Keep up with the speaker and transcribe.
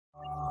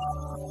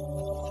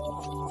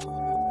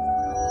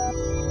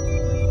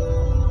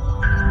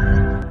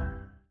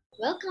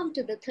Welcome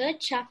to the third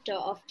chapter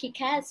of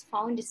KICKASS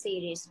Founder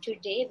series.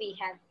 Today we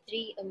have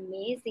three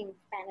amazing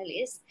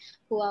panelists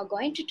who are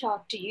going to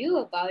talk to you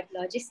about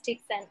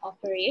logistics and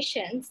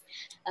operations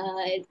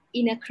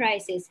in a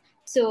crisis.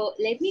 So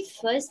let me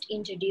first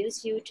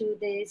introduce you to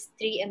these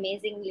three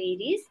amazing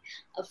ladies.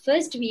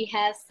 First we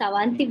have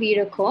Savani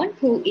Weerakoon,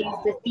 who is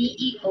the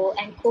CEO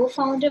and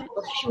co-founder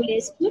of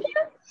Shoelace Studio.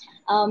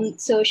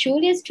 So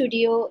Shoelace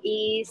Studio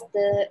is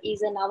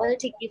a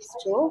novelty gift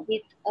store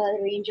with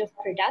a range of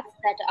products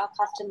that are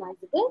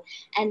customizable,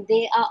 and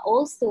they are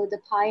also the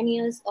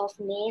pioneers of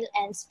nail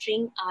and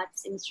string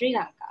arts in Sri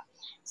Lanka.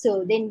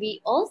 So then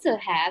we also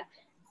have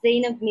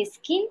Zainab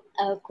Miskin,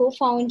 a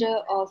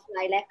co-founder of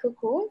Lilac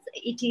Kukuns.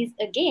 It is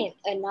again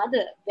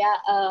another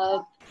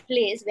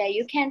place where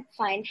you can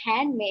find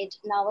handmade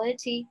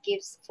novelty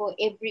gifts for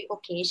every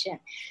occasion.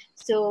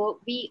 So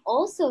we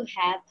also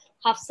have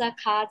Hafsah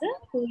Cader,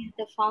 who is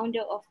the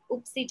founder of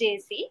Oopsy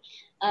Daisy,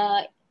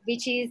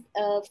 which is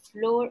a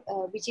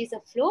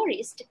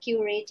florist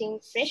curating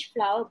fresh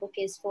flower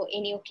bouquets for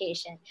any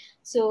occasion.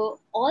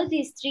 So all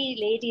these three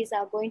ladies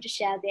are going to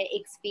share their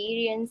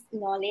experience,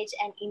 knowledge,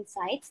 and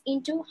insights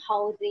into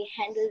how they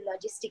handle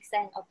logistics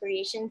and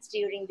operations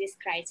during this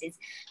crisis.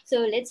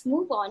 So let's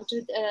move on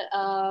to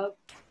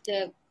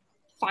the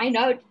find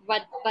out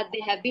what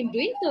they have been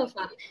doing so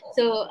far.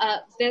 So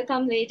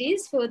welcome,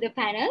 ladies, for the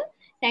panel.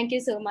 Thank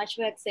you so much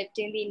for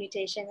accepting the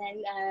invitation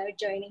and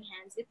joining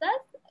hands with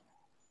us.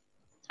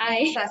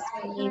 Hi.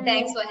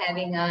 Thanks for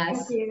having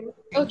us. Thank you.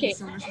 Okay,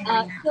 so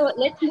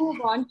let's move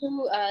on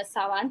to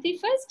Savanthi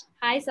first.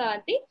 Hi,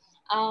 Savanthi.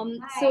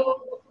 Hi.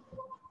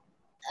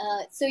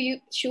 So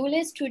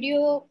Shoelace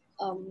Studio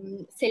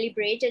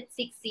celebrated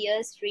 6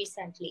 years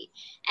recently,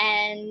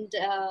 and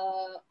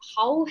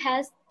how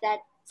has that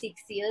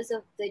 6 years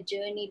of the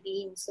journey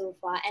been so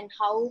far, and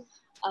how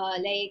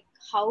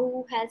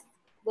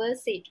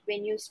was it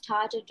when you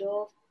started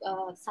off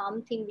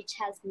something which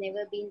has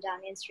never been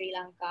done in Sri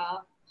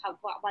Lanka?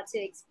 What's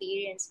your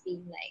experience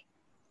been like?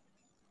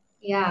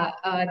 Yeah,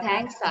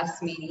 thanks,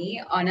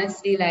 Asmini.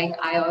 Honestly,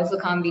 I also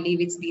can't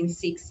believe it's been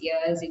 6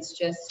 years. It's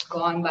just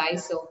gone by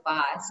so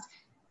fast.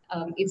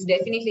 It's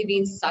definitely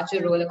been such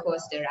a roller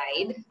coaster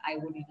ride, I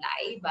wouldn't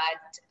lie,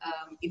 but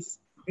it's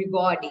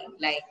rewarding,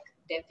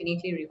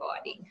 definitely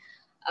rewarding.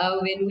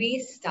 When we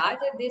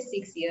started this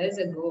 6 years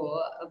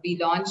ago, we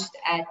launched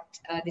at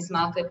this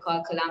market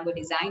called Colombo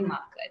Design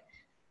Market.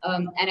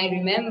 And I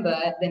remember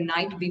the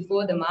night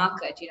before the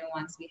market,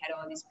 once we had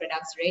all these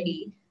products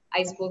ready,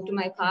 I spoke to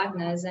my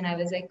partners and I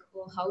was like,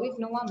 oh, how if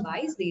no one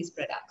buys these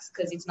products?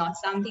 Because it's not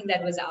something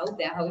that was out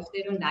there. How if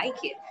they don't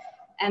like it?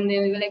 And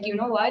then we were like, you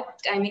know what?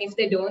 I mean, if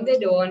they don't, they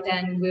don't.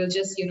 And we'll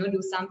just,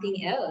 do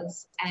something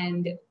else.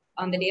 And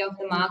on the day of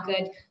the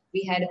market,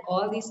 we had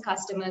all these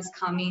customers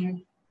come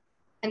in.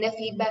 And their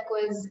feedback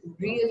was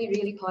really,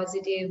 really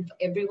positive.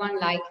 Everyone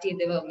liked it.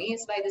 They were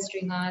amazed by the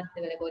string art.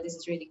 They were like, oh, this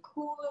is really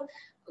cool.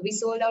 We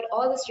sold out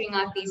all the string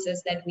art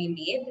pieces that we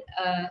made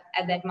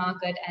at that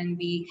market. And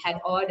we had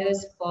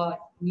orders for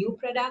new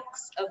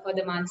products for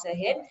the months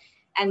ahead.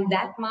 And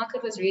that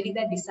market was really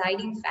the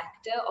deciding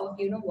factor of,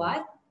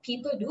 what?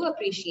 People do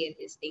appreciate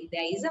this thing.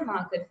 There is a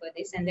market for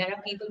this. And there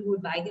are people who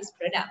would buy this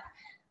product.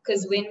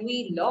 Because when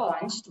we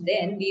launched,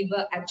 then we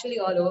were actually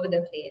all over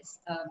the place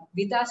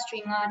with our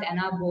string art and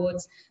our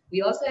boards.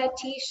 We also had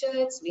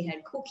T-shirts, we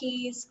had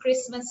cookies,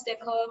 Christmas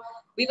decor.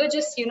 We were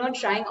just,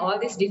 trying all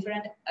these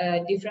different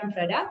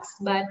products.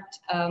 But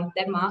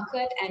that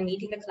market and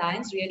meeting the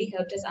clients really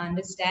helped us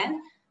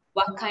understand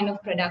what kind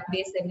of product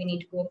base that we need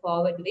to go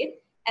forward with.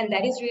 And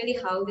that is really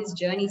how this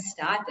journey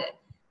started.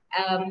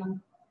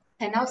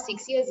 And now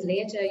 6 years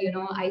later,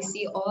 I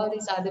see all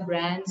these other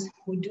brands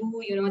who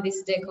do,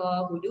 this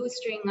decor, who do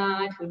string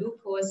art, who do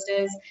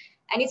posters.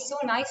 And it's so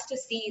nice to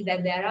see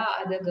that there are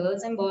other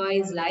girls and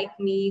boys like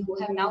me who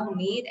have now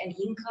made an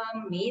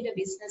income, made a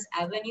business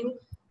avenue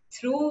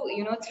through,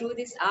 through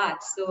this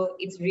art. So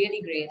it's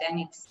really great. And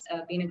it's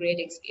been a great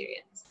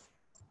experience.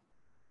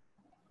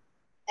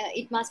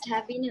 It must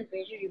have been a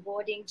very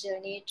rewarding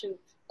journey to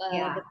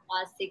the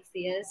past 6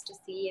 years to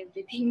see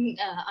everything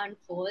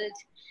unfold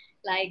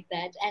like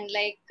that. And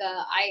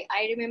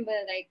I remember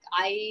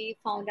I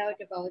found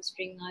out about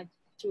string art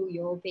through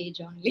your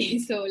page only,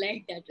 so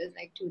that was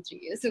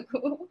 2-3 years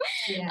ago.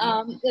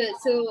 Yeah.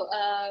 So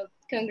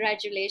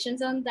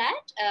congratulations on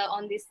that,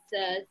 on this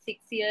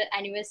 6-year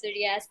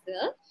anniversary as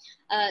well.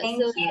 Thank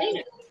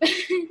you.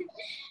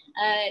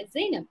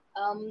 Zainab,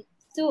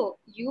 so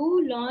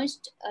you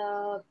launched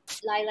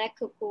Lilac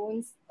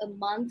Kukuns a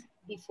month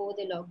before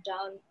the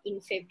lockdown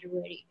in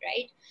February,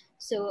 right?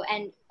 So,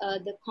 and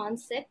the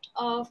concept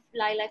of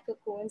Lilac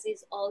Kukuns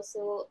is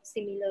also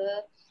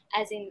similar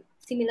as in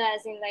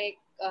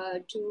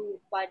to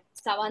what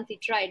Savanthi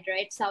tried,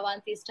 right?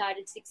 Savanthi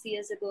started 6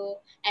 years ago,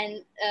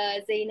 and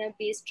Zainab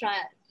is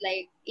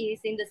is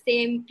in the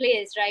same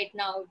place right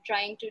now,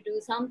 trying to do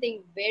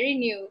something very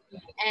new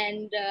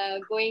and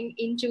going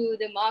into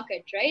the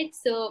market, right?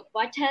 So,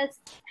 what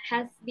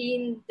has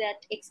been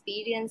that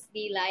experience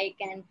be like,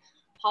 and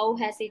how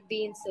has it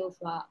been so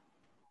far?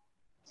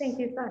 Thank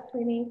you,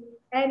 Sashwini.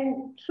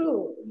 And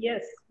true,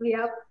 yes, we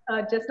are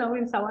just now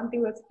when Savanthi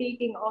was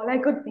speaking, all I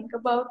could think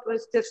about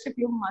was just a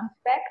few months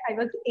back, I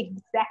was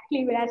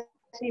exactly where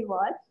she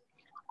was.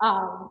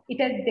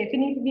 It has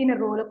definitely been a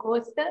roller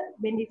coaster.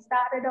 When we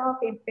started off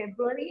in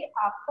February,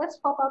 our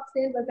first pop-up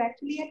sale was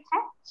actually at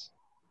Hatch.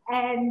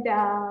 And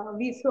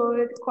we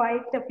sold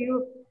quite a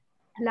few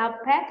love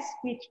packs,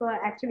 which were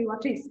actually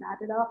what we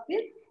started off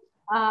with.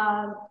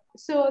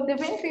 So they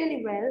went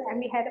really well, and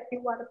we had a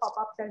few other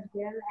pop-ups as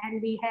well,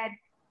 and we had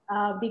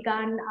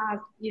begun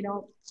our,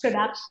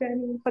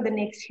 production for the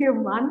next few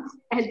months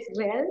as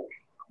well.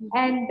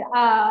 And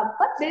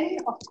but then,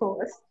 of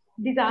course,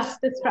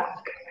 disaster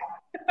struck.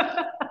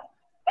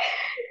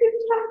 It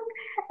struck,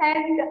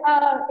 and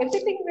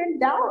everything went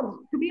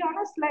down. To be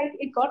honest, like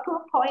it got to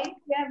a point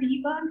where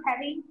we weren't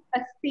having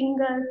a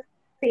single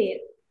sale,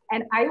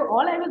 and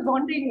all I was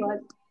wondering was,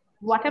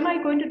 what am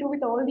I going to do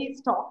with all these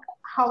stock?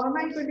 How am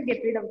I going to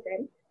get rid of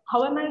them?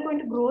 How am I going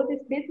to grow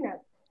this business?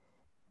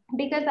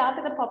 Because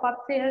after the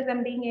pop-up sales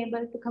and being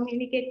able to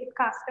communicate with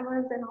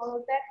customers and all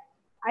of that,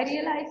 I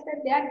realized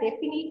that there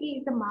definitely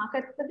is a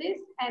market for this,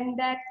 and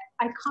that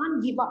I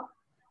can't give up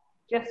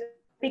just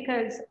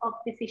because of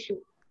this issue.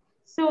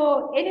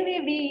 So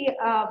anyway, we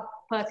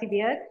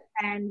persevered,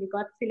 and we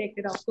got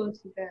selected, of course,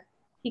 to the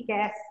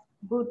KICKASS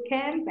boot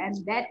camp,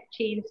 and that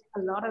changed a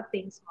lot of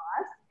things for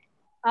us.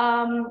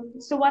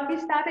 So what we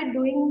started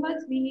doing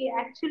was we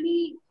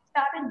actually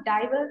started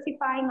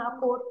diversifying our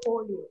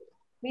portfolio.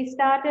 We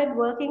started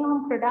working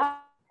on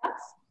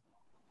products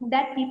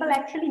that people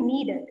actually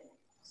needed.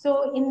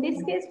 So in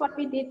this case, what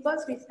we did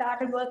was we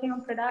started working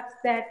on products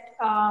that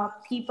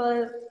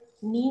people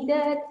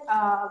needed,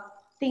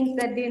 things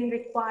that didn't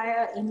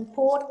require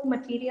import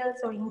materials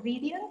or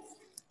ingredients,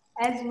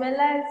 as well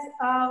as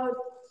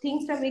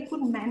things that we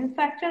could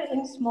manufacture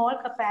in small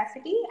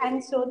capacity,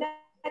 and so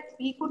that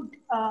we could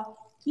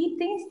keep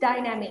things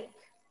dynamic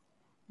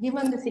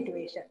given the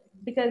situation.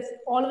 Because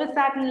all of a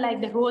sudden,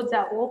 like the roads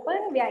are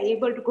open, we are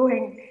able to go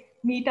and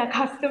meet our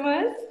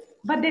customers,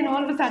 but then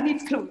all of a sudden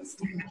it's closed.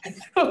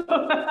 So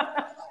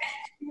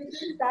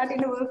we're starting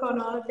to work on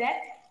all of that,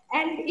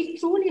 and it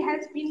truly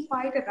has been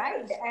quite a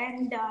ride.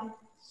 And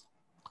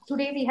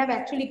today we have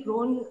actually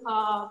grown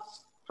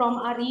from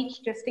our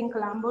reach just in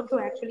Colombo to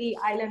actually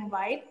island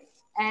wide.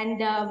 And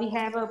we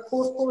have a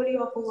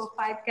portfolio of over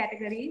 5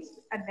 categories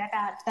that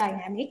are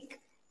dynamic.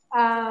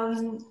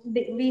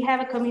 We have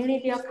a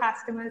community of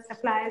customers,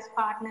 suppliers,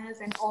 partners,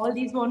 and all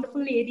these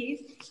wonderful ladies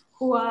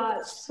who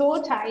are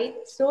so tight,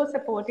 so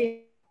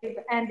supportive,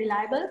 and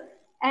reliable.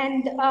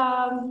 And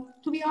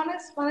to be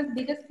honest, one of the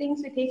biggest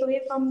things we take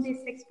away from this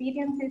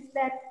experience is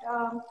that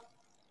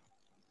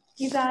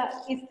is, a,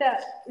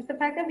 is the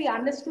fact that we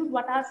understood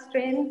what our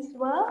strengths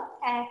were,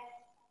 and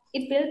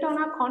it built on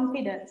our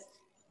confidence.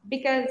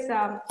 Because,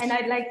 and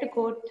I'd like to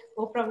quote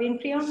Oprah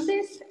Winfrey on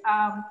this,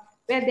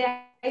 where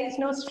there is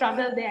no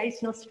struggle, there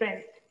is no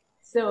strength.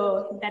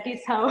 So that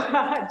is how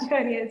our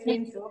journey has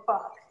been so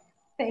far.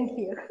 Thank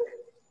you.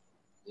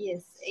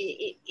 Yes,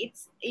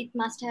 it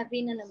must have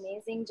been an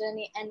amazing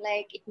journey, and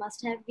like it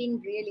must have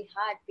been really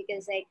hard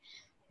because like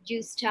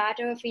you start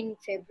off in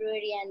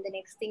February, and the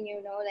next thing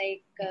you know,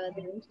 like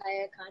the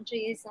entire country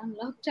is on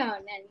lockdown.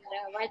 And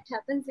what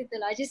happens with the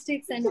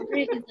logistics and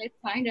operations, let's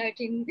find out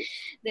in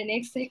the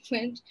next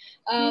segment.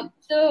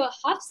 So,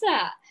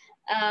 Hafsah,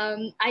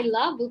 I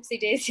love Oopsy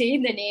Daisy,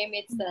 the name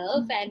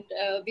itself, and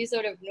we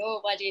sort of know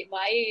why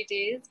it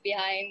is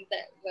behind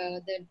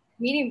the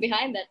meaning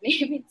behind that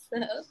name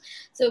itself.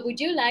 So, would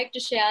you like to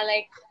share,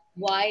 like,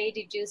 why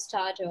did you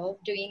start off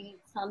doing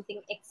something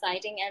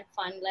exciting and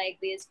fun like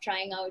this,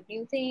 trying out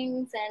new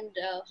things, and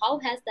how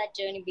has that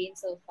journey been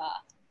so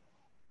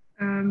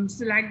far?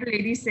 So like the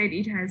lady said,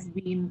 it has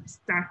been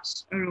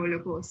such a roller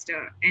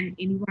coaster, and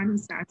anyone who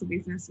starts a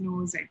business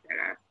knows that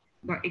there are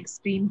got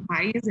extreme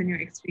highs and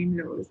your extreme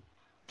lows.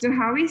 So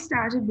how we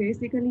started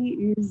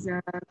basically is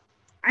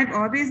I've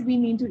always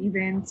been into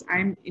events.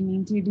 I'm an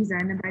interior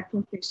designer by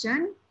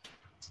profession.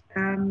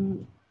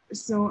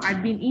 So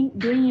I've been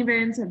doing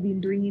events, I've been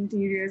doing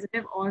interiors,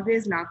 and I've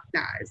always loved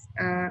flowers.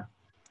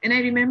 And I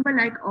remember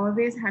like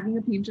always having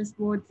a Pinterest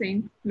board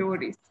saying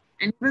florist.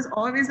 And it was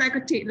always like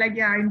in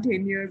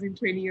 10 years, in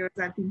 20 years,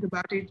 I think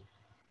about it.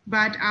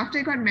 But after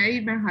I got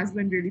married, my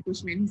husband really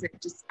pushed me and he said,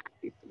 just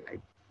start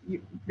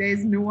it.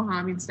 There's no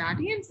harm in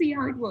starting and see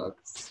how it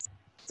works.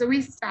 So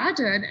we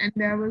started, and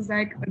there was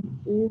like an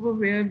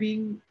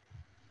overwhelming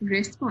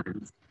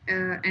response.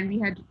 And we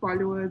had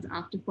followers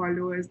after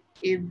followers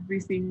every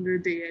single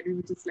day. And it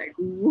was just like,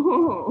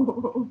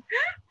 whoa.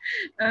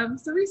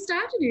 So we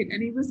started it,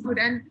 and it was good.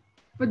 And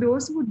for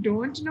those who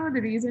don't know,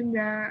 the reason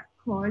they're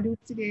called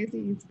Oopsy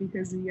Daisy is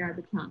because we are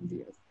the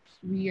clumsiest.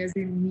 We, as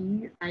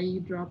in me, I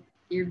drop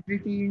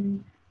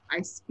everything.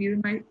 I spill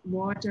my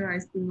water, I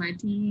spill my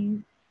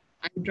tea,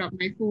 I drop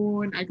my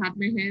phone, I cut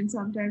my hands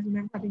sometimes when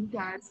I'm cutting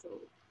plants. So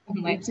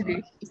Oopsy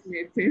Daisy just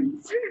made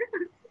sense.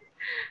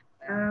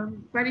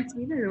 But it's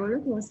been a roller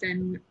coaster,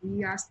 and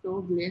we are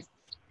so blessed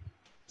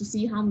to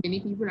see how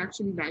many people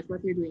actually like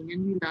what we're doing,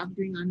 and we love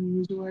doing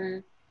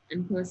unusual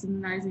and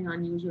personalizing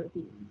unusual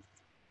themes.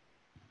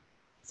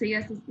 So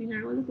yes, it's been a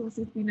roller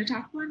coaster. It's been a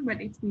tough one,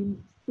 but it's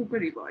been super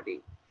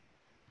rewarding.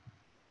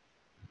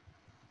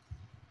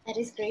 That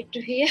is great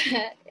to hear.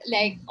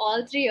 Like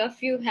all three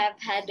of you have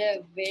had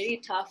a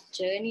very tough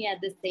journey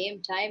at the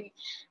same time.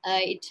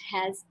 It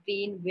has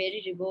been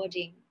very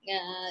rewarding.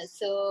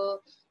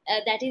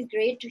 That is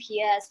great to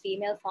hear as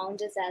female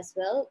founders as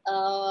well.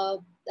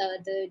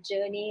 The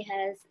journey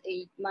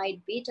it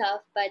might be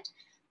tough, but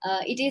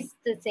it is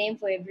the same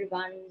for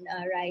everyone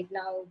right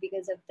now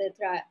because of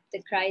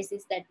the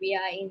crisis that we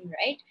are in,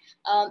 right?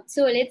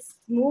 So let's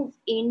move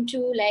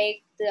into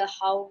like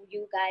how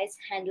you guys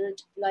handled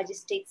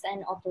logistics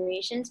and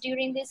operations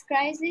during this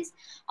crisis.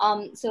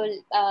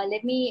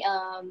 Let me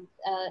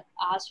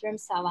ask from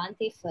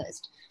Savanthi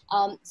first.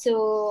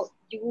 So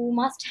you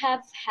must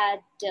have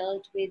had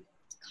dealt with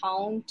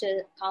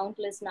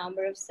countless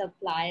number of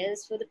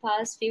suppliers for the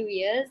past few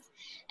years,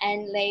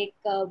 and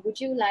would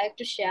you like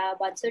to share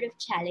what sort of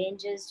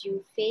challenges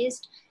you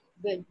faced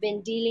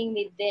when dealing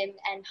with them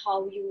and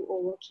how you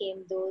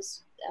overcame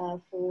those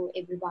for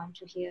everyone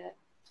to hear?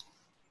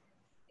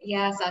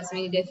 Yeah,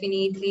 Sasmi,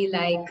 definitely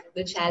like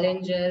the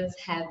challenges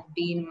have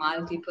been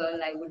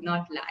multiple, I would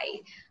not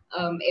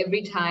lie.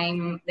 Every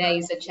time there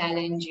is a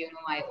challenge,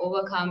 I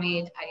overcome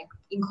it, I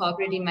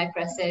incorporate in my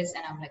process,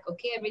 and I'm like,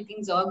 okay,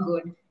 everything's all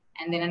good.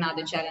 And then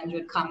another challenge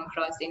would come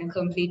across in a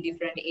complete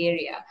different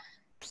area.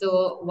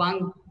 So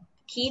one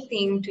key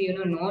thing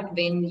to note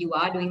when you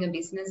are doing a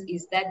business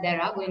is that there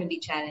are going to be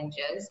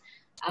challenges.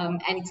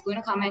 And it's going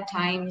to come at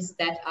times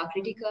that are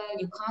critical.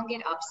 You can't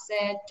get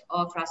upset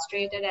or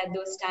frustrated at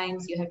those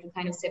times. You have to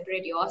kind of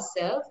separate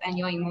yourself and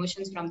your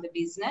emotions from the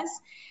business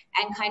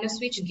and kind of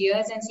switch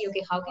gears and see,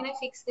 okay, how can I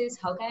fix this?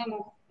 How can I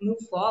move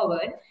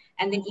forward?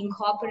 And then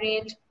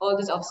incorporate all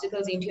those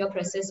obstacles into your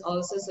process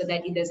also so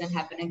that it doesn't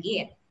happen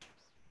again.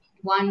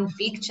 One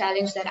big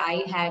challenge that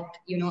I had,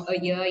 a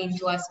year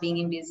into us being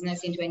in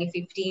business in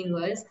 2015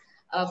 was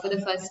for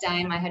the first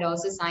time, I had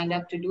also signed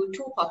up to do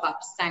 2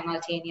 pop-ups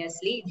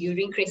simultaneously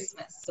during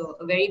Christmas. So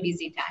a very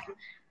busy time.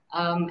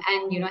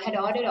 And, I had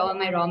ordered all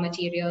my raw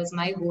materials,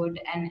 my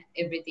wood and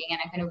everything, and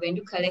I kind of went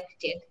to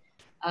collect it.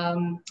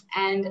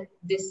 And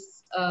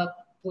this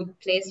wood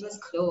place was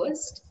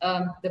closed.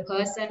 The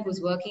person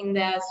who's working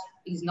there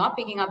is not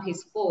picking up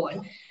his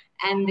phone.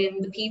 And then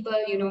the people,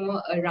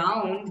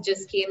 around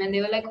just came and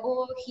they were like,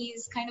 oh,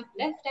 he's kind of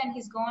left and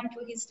he's gone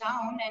to his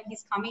town and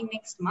he's coming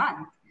next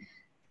month.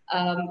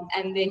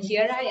 And then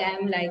here I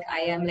am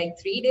like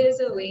 3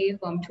 days away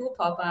from 2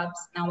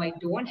 pop-ups. Now I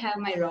don't have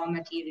my raw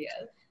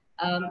material.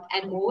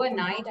 And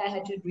overnight I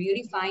had to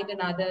really find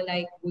another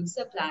like wood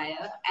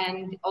supplier.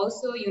 And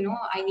also,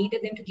 I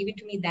needed them to give it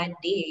to me that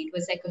day. It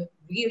was like a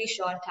really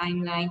short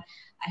timeline.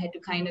 I had to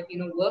kind of,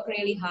 work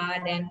really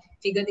hard and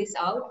figure this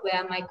out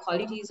where my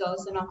quality is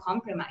also not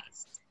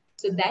compromised.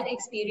 So that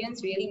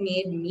experience really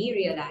made me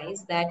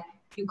realize that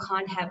you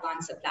can't have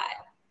one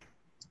supplier.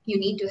 You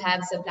need to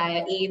have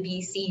supplier A,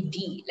 B, C,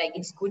 D. Like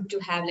it's good to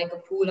have like a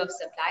pool of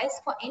suppliers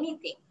for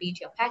anything, be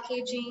it your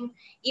packaging,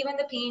 even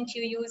the paint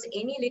you use,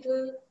 any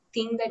little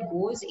thing that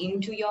goes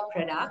into your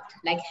product,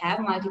 like have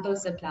multiple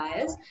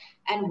suppliers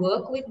and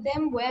work with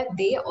them where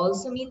they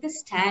also meet the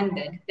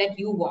standard that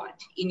you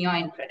want in your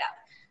end product.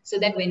 So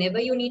that whenever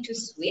you need to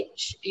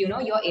switch, you're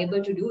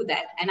able to do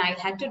that. And I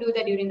had to do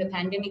that during the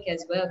pandemic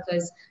as well,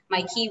 because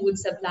my key wood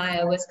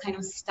supplier was kind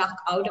of stuck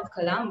out of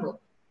Colombo.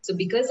 So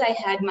because I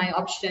had my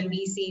option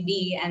B, C,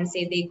 D and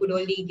say they could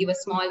only give a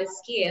smaller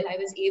scale, I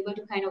was able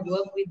to kind of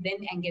work with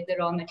them and get the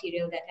raw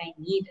material that I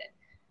needed.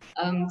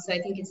 So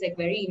I think it's like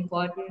very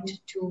important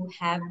to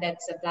have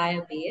that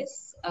supplier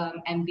base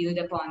and build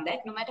upon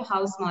that. No matter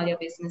how small your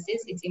business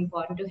is, it's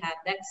important to have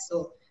that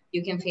so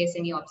you can face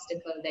any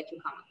obstacle that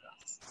you come across.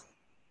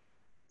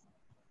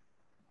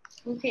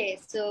 Okay,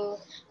 so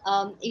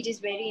it is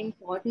very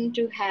important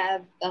to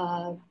have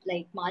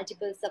like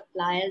multiple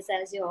suppliers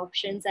as your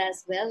options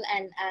as well,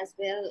 and as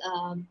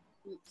well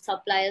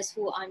suppliers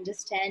who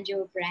understand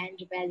your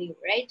brand value,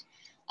 right?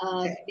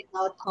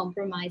 Without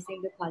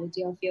compromising the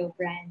quality of your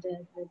brand,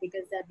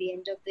 because at the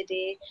end of the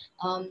day,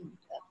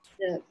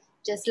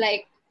 just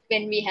like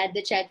when we had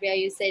the chat where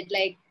you said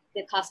like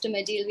the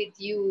customer deal with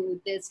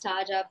you, the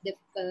startup,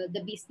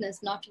 the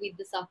business, not with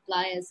the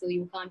supplier. So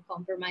you can't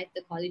compromise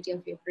the quality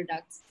of your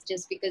products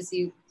just because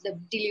the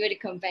delivery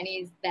company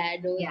is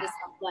bad or the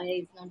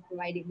supplier is not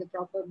providing the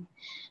proper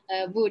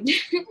wood.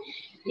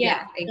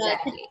 Yeah,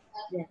 exactly.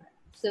 Yeah.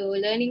 So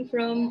learning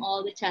from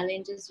all the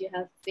challenges you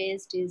have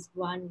faced is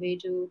one way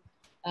to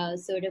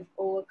sort of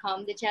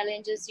overcome the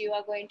challenges you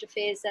are going to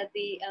face at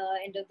the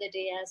end of the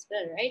day as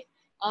well, right?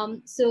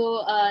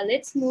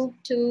 Let's move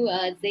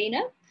to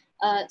Zainab.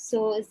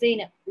 So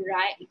Zainab,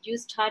 right, you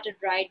started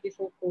right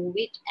before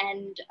COVID,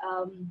 and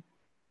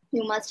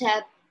you must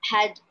have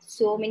had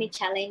so many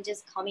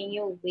challenges coming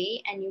your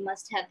way, and you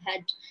must have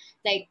had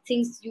like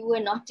things, you were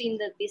not in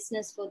the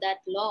business for that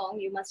long.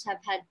 You must have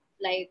had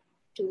like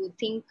to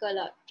think a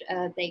lot.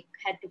 They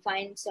had to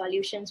find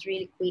solutions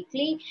really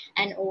quickly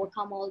and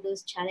overcome all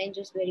those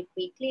challenges very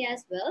quickly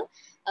as well.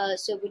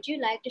 So would you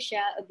like to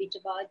share a bit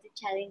about the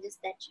challenges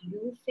that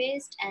you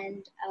faced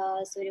and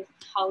sort of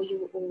how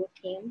you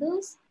overcame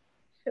those?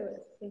 Sure.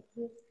 Thank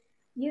you.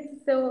 Yes.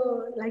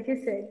 So, like you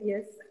said,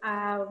 yes,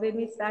 when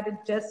we started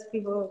just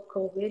before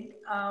COVID,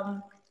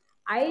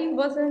 I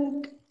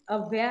wasn't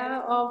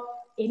aware of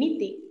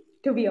anything,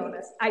 to be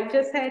honest. I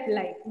just had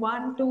like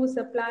one, two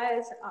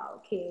suppliers.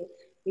 Okay,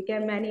 we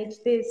can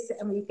manage this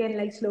and we can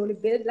like slowly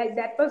build. Like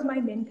that was my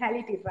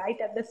mentality right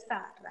at the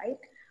start, right?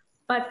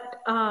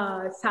 But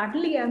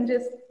suddenly I'm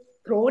just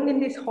thrown in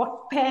this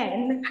hot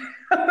pan.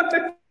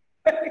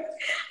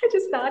 I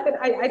just started.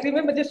 I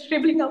remember just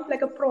shriveling up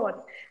like a prawn.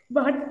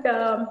 But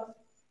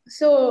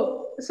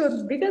so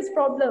the biggest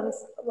problems,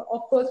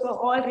 of course, were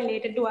all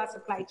related to our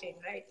supply chain,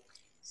 right?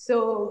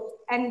 So,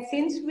 and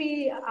since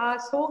we are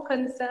so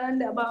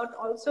concerned about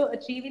also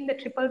achieving the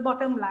triple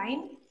bottom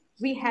line,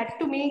 we had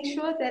to make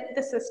sure that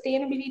the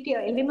sustainability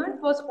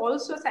element was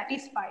also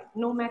satisfied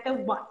no matter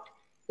what.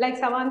 Like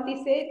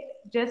Savanti said,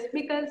 just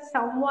because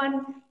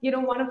someone,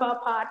 one of our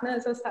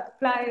partners or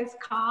suppliers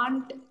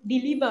can't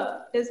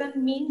deliver doesn't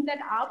mean that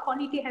our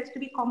quality has to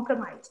be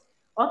compromised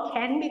or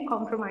can be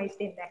compromised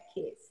in that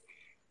case.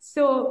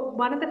 So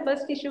one of the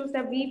first issues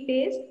that we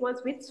faced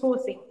was with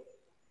sourcing.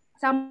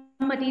 Some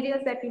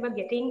materials that we were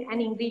getting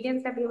and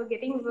ingredients that we were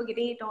getting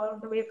it all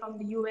the way from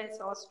the US,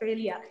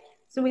 Australia.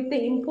 So with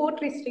the import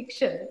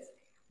restrictions,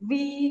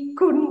 we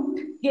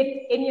couldn't get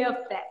any of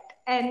that.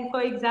 And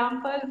for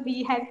example,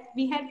 we had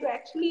to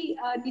actually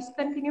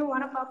discontinue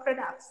one of our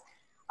products,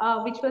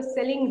 which was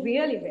selling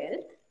really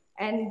well.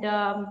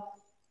 And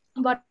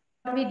what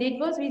we did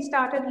was we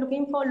started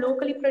looking for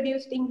locally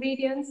produced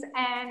ingredients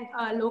and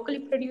locally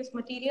produced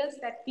materials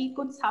that we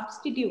could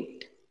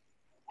substitute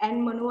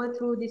and maneuver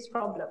through this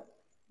problem.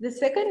 The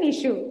second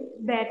issue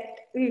that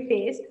we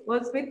faced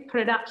was with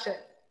production.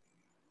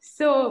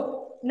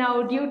 So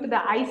now, due to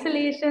the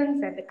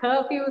isolations and the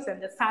curfews and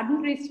the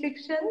sudden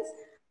restrictions,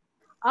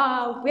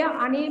 we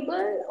are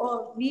unable,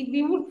 or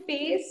we would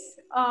face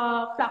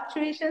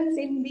fluctuations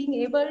in being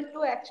able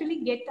to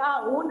actually get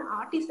our own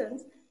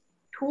artisans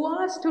to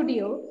our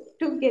studio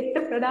to get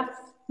the products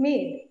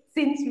made.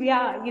 Since we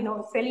are,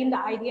 selling the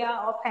idea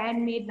of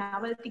handmade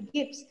novelty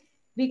gifts,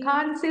 we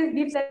can't sell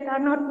gifts that are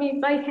not made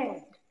by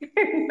hand.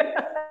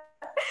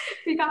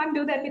 We can't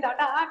do that without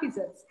our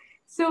artisans.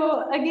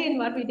 So again,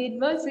 what we did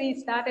was we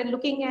started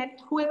looking at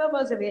whoever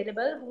was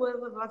available,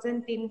 whoever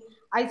wasn't in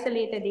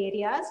isolated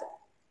areas.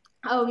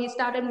 We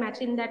started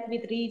matching that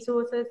with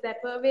resources that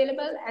were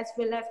available as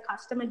well as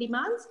customer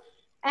demands.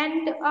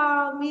 And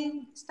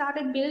we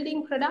started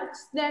building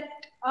products that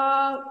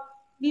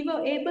we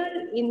were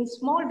able, in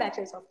small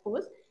batches, of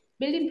course,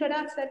 building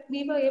products that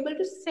we were able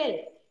to sell.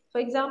 For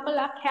example,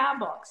 our care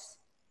box.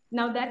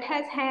 Now that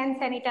has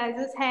hand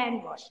sanitizers,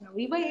 hand wash. Now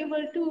we were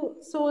able to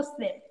source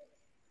them.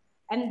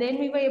 And then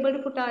we were able to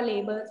put our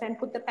labels and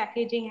put the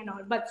packaging and all.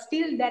 But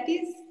still, that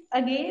is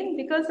again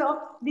because of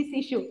this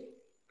issue,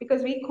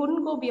 because we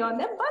couldn't go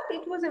beyond them. But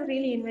it was a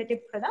really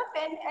innovative product,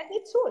 and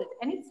it sold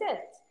and it sells,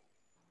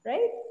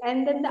 right?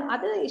 And then the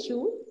other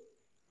issue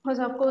was,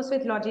 of course,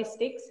 with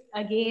logistics.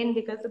 Again,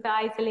 because of the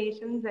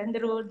isolations and the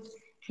road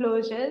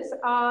closures,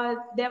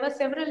 there were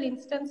several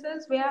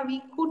instances where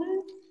we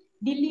couldn't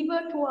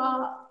deliver to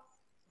our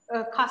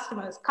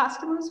customers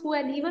who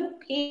had even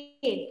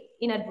paid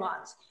in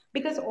advance,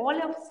 because all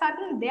of a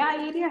sudden their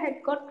area had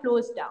got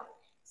closed down.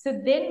 So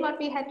then what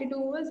we had to do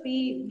was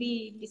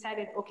we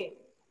decided, okay,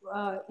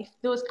 if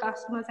those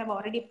customers have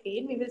already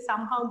paid, we will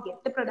somehow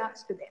get the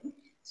products to them.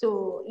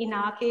 So in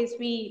our case,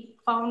 we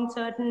found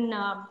certain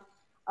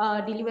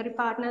delivery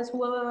partners who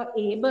were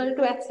able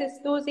to access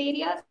those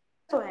areas,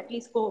 or at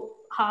least go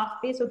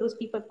halfway so those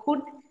people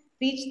could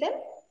reach them.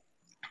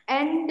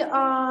 And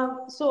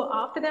so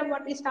after that,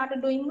 what we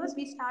started doing was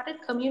we started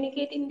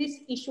communicating this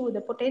issue,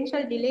 the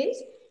potential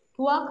delays,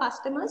 to our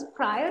customers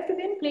prior to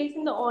them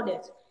placing the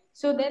orders,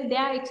 so that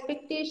their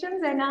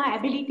expectations and our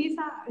abilities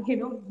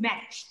are,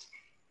 matched.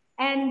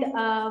 And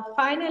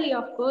finally,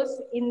 of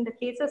course, in the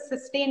case of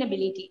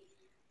sustainability,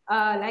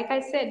 like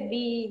I said,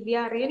 we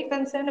are really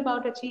concerned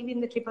about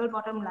achieving the triple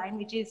bottom line,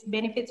 which is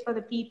benefits for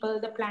the people,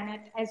 the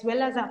planet, as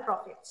well as our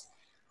profits.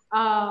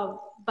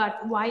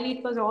 But while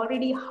it was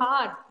already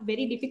hard,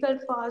 very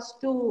difficult for us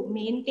to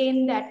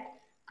maintain that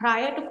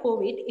prior to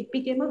COVID, it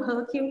became a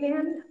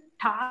Herculean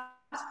task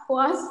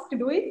for us to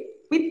do it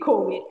with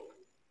COVID,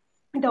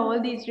 and all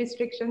these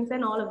restrictions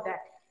and all of that.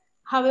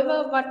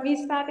 However, what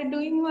we started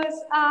doing was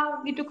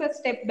we took a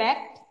step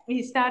back.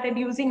 We started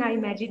using our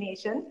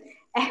imagination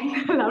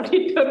and allowed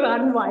it to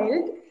run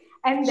wild.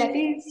 And that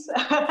is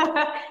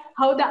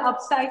how the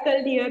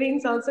upcycled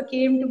earrings also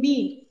came to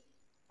be.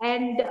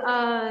 And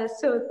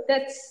so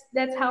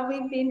that's how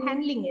we've been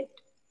handling it.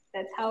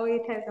 That's how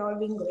it has all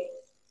been going.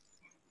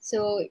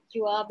 So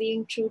you are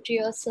being true to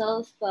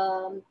yourself.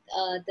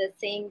 The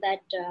saying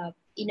that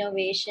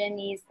innovation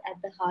is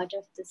at the heart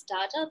of the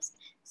startups.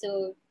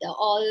 So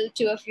all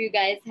two of you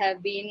guys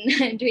have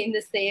been doing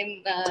the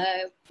same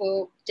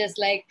for just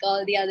like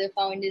all the other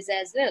founders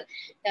as well.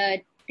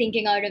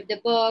 Thinking out of the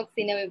box,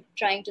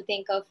 trying to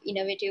think of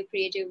innovative,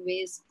 creative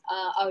ways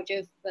out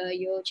of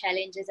your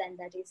challenges, and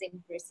that is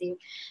impressive.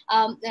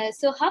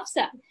 So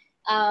Hafsah,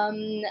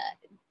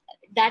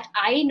 that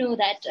I know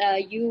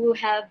that you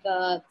have,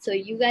 so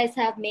you guys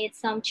have made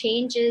some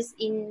changes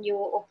in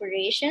your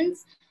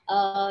operations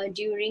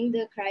during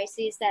the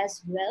crisis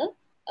as well.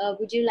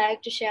 Would you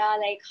like to share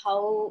like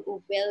how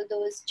well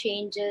those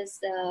changes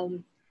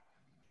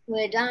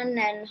were done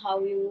and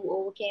how you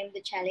overcame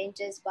the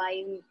challenges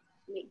by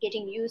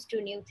getting used to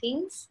new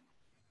things?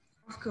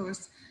 Of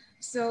course.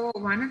 So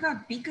one of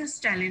our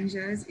biggest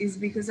challenges is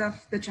because of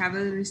the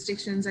travel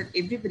restrictions that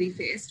everybody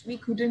faced. We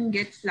couldn't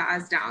get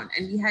flowers down,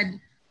 and we had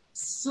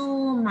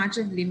so much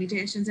of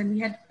limitations, and we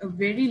had a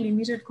very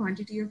limited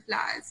quantity of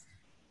flowers.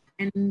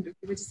 And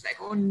we were just like,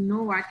 oh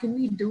no, what can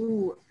we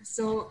do?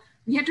 So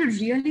we had to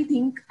really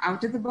think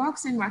out of the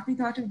box. And what we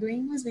thought of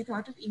doing was we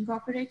thought of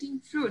incorporating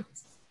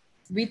fruits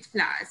with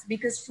flowers,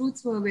 because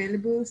fruits were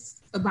available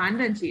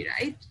abundantly,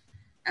 right?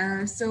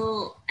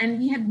 And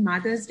we had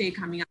Mother's Day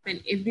coming up,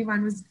 and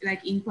everyone was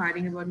like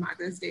inquiring about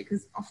Mother's Day,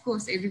 because of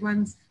course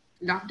everyone's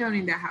locked down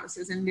in their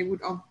houses and they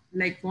would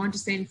like want to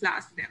send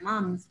flowers to their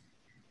moms.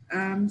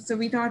 So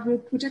we thought we'll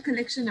put a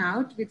collection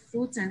out with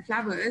fruits and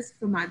flowers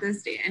for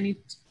Mother's Day, and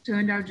it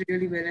turned out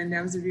really well, and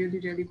there was a really,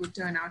 really good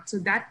turnout. So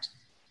that,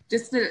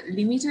 just the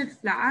limited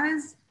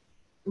flowers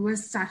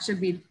was such a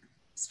big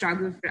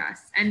struggle for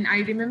us. And I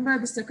remember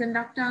the second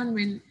lockdown,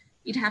 when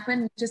it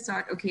happened, we just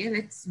thought, okay,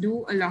 let's do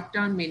a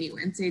lockdown menu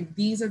and say,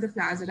 these are the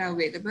flowers that are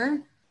available.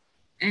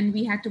 And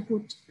we had to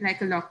put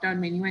like a lockdown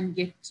menu and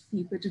get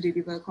people to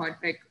deliver,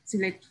 like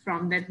select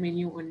from that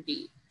menu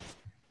only.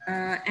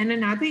 And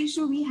another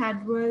issue we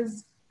had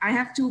was, I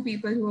have two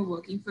people who are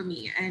working for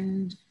me,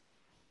 and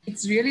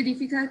it's really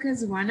difficult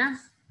because one of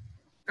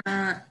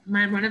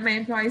my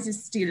employees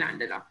is still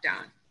under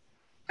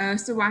lockdown.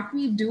 So what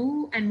we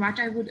do, and what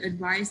I would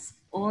advise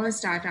all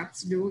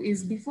startups do,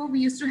 is before we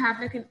used to have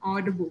like an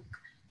order book.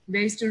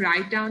 They used to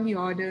write down the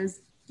orders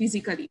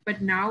physically,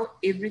 but now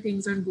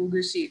everything's on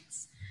Google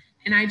Sheets.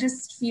 And I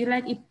just feel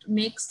like it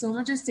makes so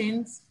much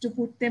sense to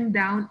put them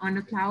down on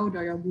a cloud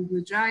or your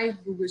Google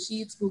Drive, Google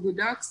Sheets, Google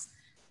Docs.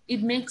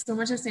 It makes so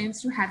much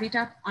sense to have it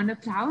up on a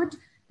cloud,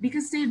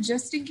 because say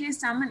just in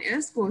case someone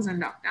else goes on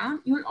lockdown,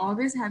 you'll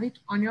always have it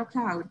on your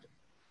cloud.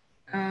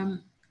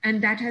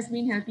 And that has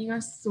been helping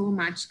us so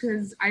much,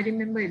 because I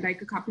remember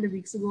like a couple of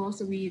weeks ago,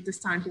 so we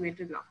just suddenly went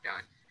into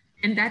lockdown.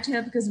 And that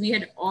helped because we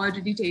had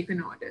already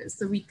taken orders.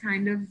 So we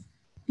kind of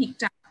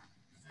picked up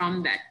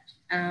from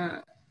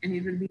that. And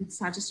it would be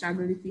such a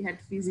struggle if we had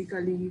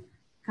physically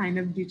kind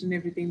of written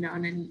everything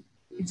down. And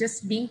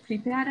just being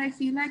prepared, I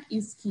feel like,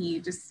 is key.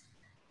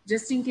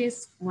 Just in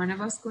case one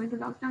of us go into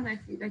lockdown, I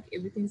feel like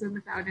everything's on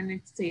the cloud and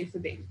it's safe for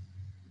them.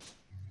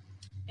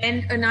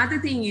 And another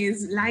thing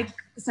is, like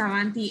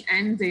Savanti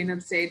and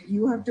Zainab said,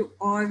 you have to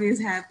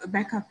always have a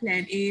backup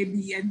plan A,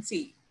 B, and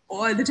C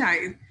all the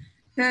time.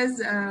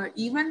 Because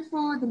even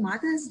for the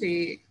Mother's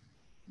Day,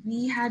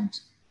 we had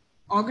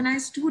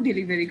organized 2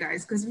 delivery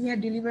guys, because we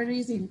had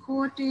deliveries in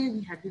Kotte,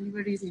 we had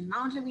deliveries in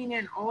Mount Lavinia,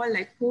 and all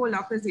like pole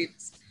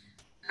opposites.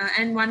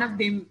 And one of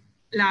them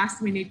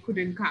last minute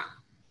couldn't come.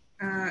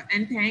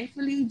 And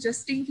thankfully,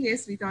 just in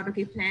case, we thought,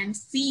 okay, plan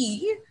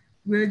C,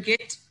 we'll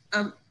get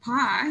a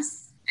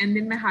pass and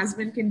then my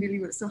husband can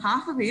deliver. So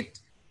half of it,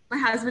 my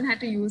husband had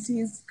to use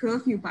his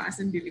curfew pass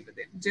and deliver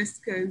them,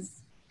 just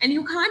because. And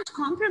you can't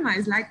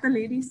compromise, like the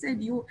lady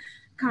said, you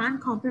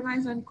can't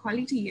compromise on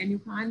quality and you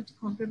can't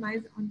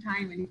compromise on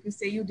time. And if you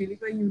say you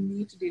deliver, you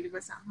need to deliver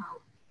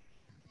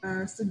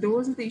somehow. So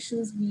those are the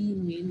issues we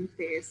mainly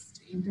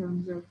faced in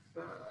terms of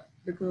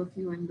the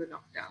curfew and the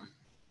lockdown.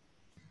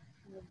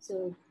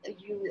 So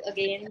you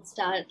again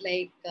start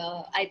like,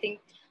 I think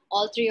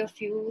all three of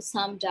you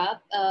summed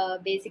up,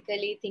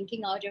 basically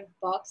thinking out of the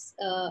box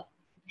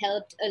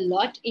helped a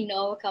lot in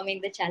overcoming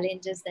the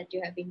challenges that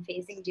you have been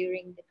facing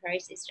during the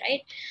crisis,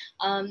 right?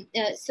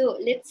 So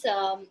let's,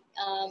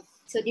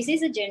 so this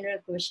is a general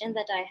question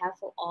that I have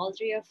for all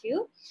three of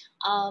you.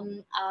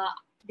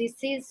 This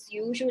is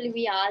usually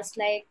we ask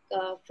like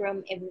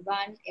from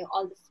everyone,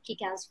 all the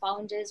KICKASS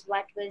founders,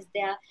 what was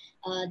their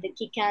the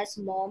KICKASS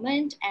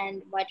moment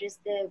and what is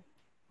the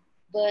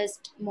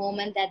worst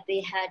moment that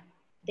they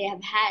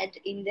have had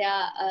in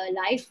their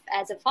life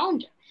as a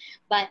founder.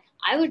 But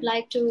I would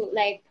like to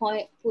like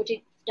put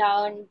it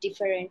down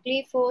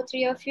differently for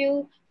three of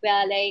you,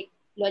 where like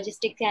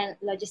logistics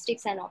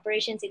and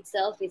operations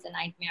itself is a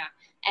nightmare,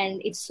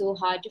 and it's so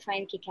hard to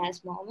find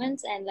kick-ass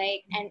moments, and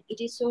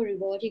it is so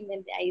rewarding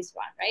when there is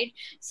one, right?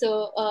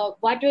 So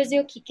what was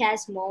your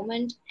kick-ass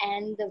moment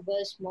and the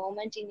worst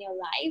moment in your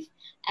life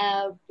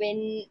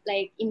when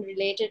like in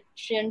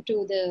relation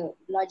to the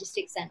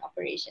logistics and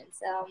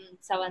operations?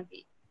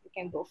 Savanti, you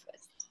can go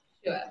first.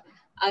 Sure.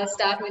 I'll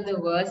start with the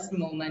worst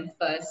moment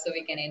first so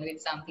we can end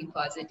with something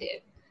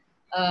positive.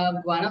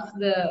 One of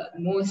the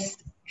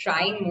most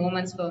trying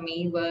moments for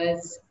me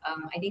was,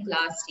 I think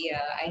last year,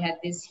 I had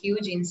this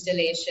huge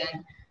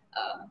installation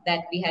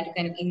that we had to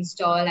kind of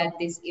install at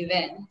this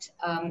event.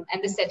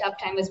 And the setup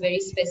time was very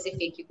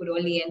specific. You could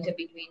only enter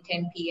between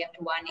 10 p.m.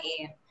 to 1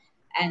 a.m.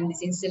 And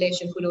this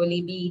installation could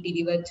only be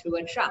delivered through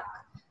a truck.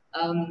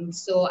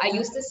 So I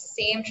used the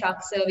same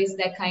truck service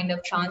that kind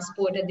of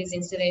transported this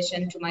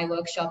installation to my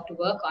workshop to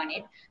work on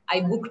it.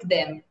 I booked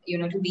them,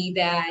 to be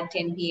there at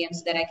 10 p.m.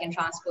 so that I can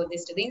transport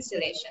this to the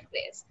installation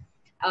place.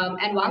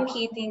 And one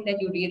key thing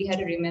that you really have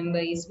to remember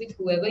is with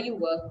whoever you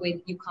work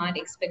with, you can't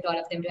expect all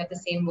of them to have the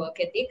same work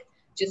ethic.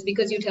 Just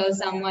because you tell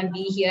someone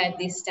be here at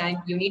this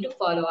time, you need to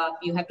follow up.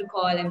 You have to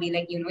call and be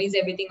like, is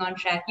everything on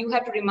track? You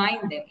have to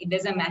remind them. It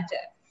doesn't matter.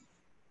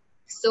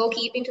 So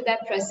keeping to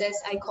that process,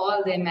 I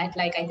called them at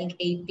I think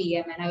 8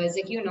 p.m. and I was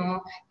like,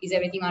 is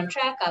everything on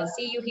track? I'll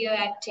see you here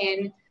at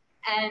 10.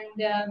 And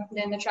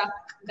then the truck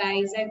guy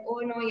is like, oh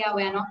no, yeah,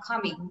 we're not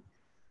coming.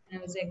 And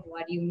I was like,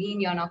 what do you mean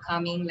you're not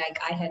coming?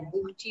 I had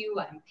booked you,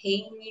 I'm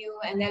paying you.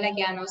 And they're like,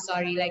 yeah, no,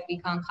 sorry, we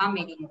can't come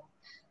anymore.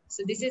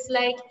 So this is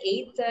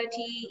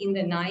 8:30 in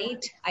the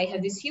night. I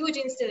have this huge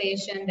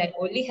installation that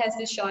only has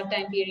this short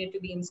time period to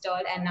be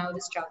installed. And now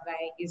this truck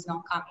guy is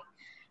not coming.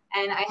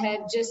 And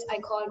I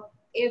called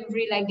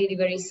every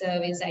delivery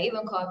service. I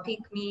even called Pick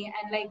Me,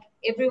 and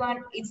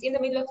everyone, it's in the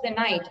middle of the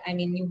night. I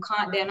mean,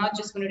 they're not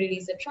just going to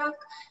release a truck.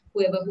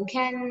 Whoever who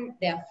can,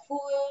 they're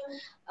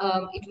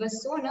full. It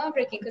was so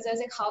nerve-wracking because I was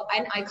like, how?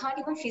 And I can't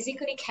even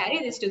physically carry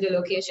this to the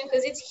location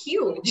because it's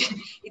huge.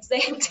 It's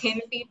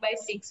 10 feet by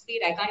 6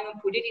 feet. I can't even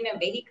put it in a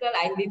vehicle.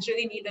 I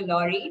literally need a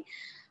lorry.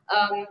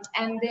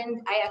 And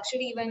then I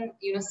actually even,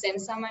 sent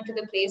someone to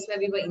the place where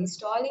we were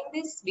installing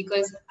this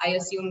because I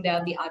assumed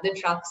there'll be other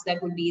trucks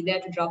that would be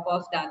there to drop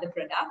off the other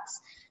products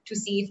to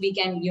see if we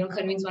can,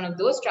 convince one of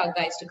those truck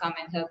guys to come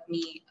and help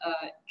me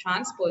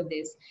transport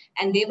this.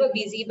 And they were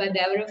busy, but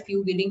there were a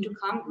few willing to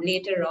come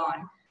later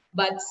on.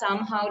 But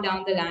somehow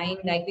down the line,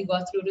 we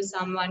got through to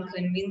someone,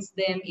 convinced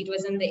them. It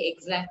wasn't the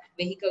exact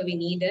vehicle we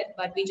needed,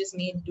 but we just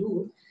made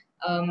do.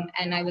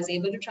 And I was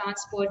able to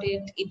transport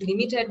it. It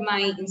limited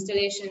my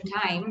installation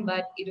time,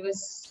 but it was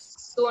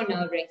so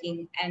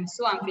nerve-wracking and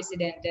so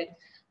unprecedented.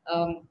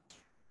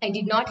 I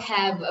did not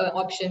have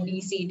option B,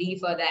 C, D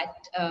for that.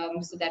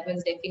 So that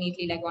was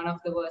definitely one of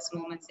the worst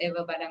moments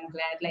ever, but I'm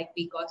glad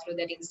we got through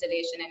that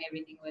installation and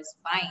everything was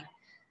fine.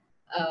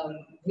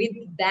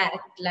 With that,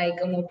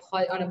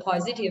 on a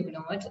positive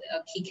note,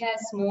 a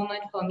kick-ass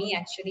moment for me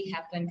actually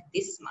happened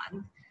this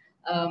month.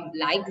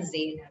 Like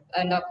Zainab,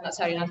 not like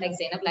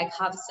Zainab, like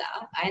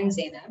Hafsah and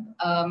Zainab.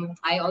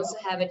 I also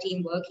have a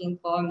team working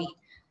for me.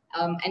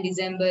 And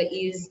December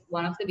is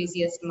one of the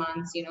busiest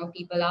months.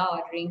 People are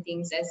ordering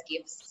things as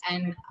gifts.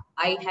 And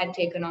I had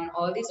taken on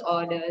all these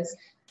orders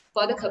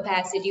for the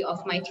capacity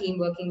of my team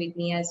working with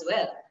me as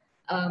well.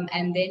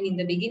 And then in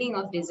the beginning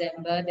of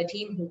December, the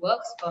team who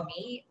works for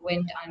me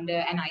went under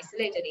an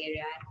isolated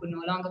area and could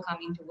no longer come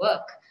into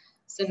work.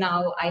 So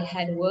now I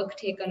had work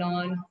taken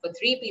on for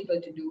 3 people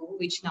to do,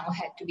 which now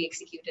had to be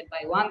executed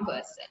by 1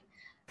 person.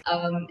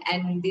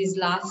 And these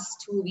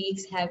last 2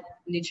 weeks have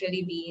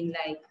literally been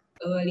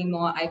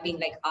I've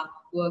been up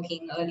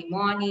working early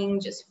morning,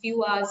 just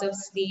few hours of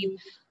sleep.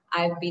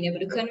 I've been able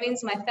to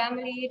convince my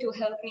family to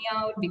help me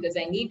out because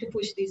I need to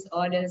push these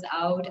orders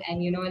out.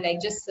 And,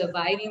 just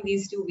surviving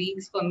these 2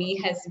 weeks for me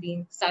has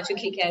been such a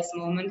kick-ass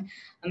moment.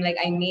 I'm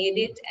I made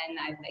it and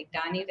I've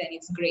done it and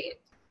it's great.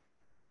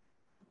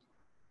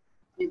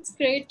 It's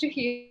great to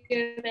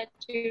hear that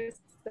you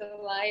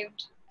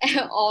survived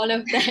all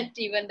of that,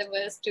 even the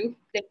worst 2,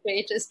 the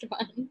greatest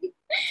one.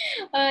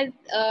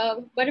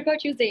 What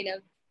about you,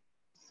 Zainab?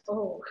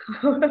 Oh,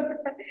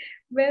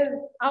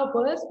 well, our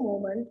worst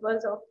moment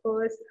was, of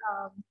course,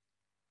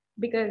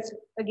 because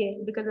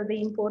of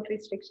the import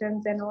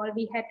restrictions and all,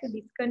 we had to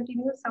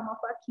discontinue some of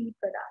our key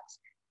products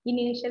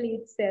initially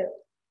itself.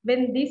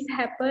 When this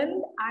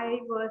happened, I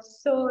was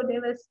so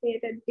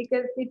devastated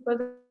because it was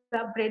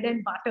our bread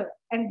and butter.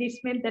 And this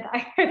meant that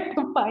I had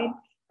to find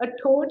a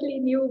totally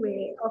new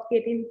way of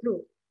getting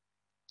through.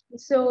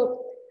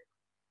 So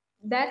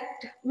that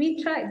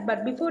we tried,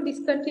 but before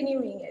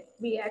discontinuing it,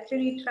 we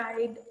actually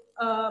tried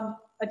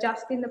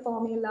adjusting the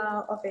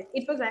formula of it.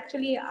 It was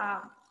actually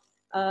a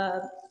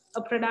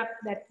product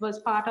that was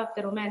part of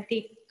the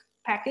romantic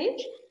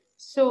package.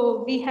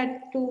 So we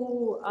had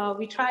to,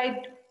 we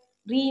tried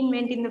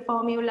reinventing the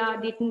formula,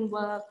 didn't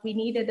work. We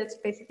needed a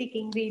specific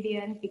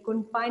ingredient. We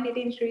couldn't find it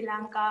in Sri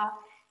Lanka.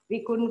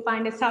 We couldn't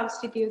find a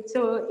substitute.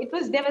 So it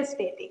was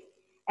devastating.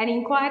 And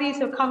inquiries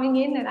were coming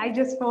in and I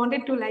just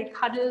wanted to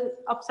huddle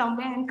up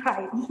somewhere and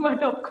cry.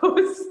 But of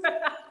course,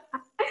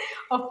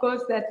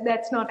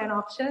 that's not an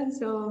option.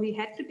 So we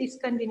had to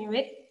discontinue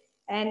it.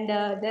 And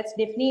that's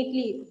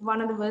definitely one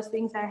of the worst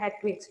things I had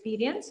to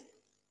experience.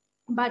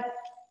 But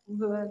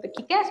the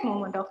kick-ass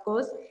moment, of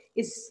course,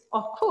 is,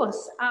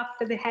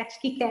 after the Hatch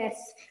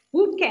Kick-Ass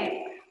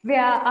bootcamp,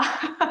 where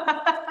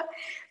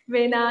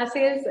when our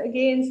sales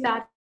again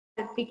started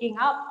picking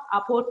up,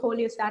 our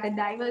portfolio started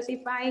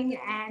diversifying,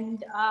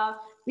 and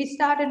we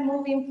started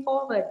moving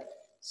forward.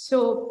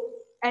 So,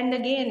 and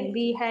again,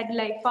 we had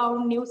like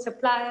found new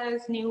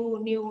suppliers,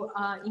 new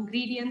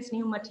ingredients,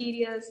 new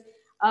materials,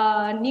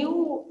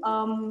 new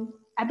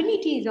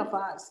abilities of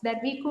ours that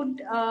we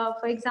could,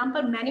 for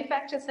example,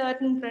 manufacture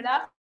certain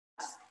products,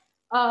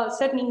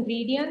 certain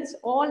ingredients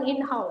all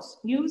in-house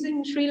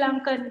using Sri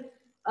Lankan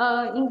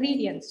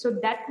ingredients. So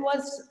that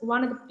was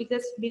one of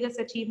the biggest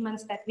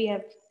achievements that we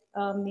have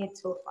made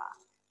so far.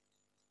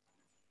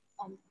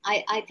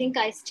 I think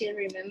I still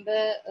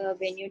remember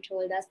when you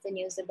told us the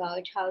news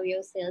about how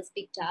your sales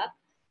picked up.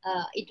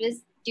 It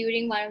was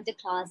during one of the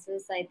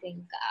classes, I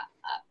think.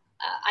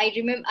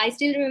 I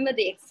still remember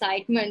the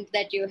excitement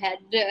that you had,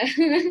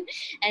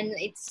 and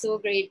it's so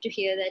great to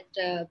hear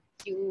that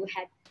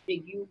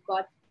you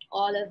got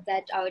all of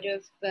that out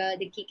of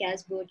the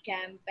KICKASS boot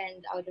camp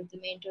and out of the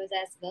mentors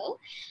as well.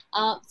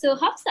 So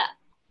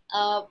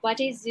Hafsah, what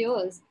is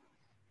yours?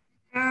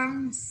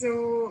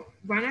 So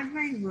one of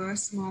my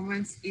worst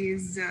moments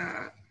is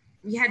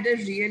we had a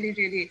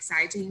really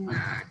exciting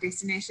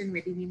destination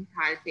wedding in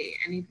Taipei,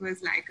 and it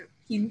was like a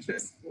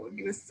Pinterest board.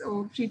 It was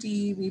so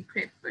pretty. We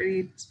prepped for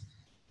it,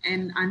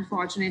 and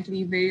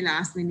unfortunately, very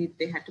last minute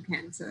they had to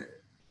cancel.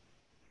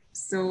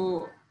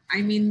 So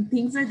I mean,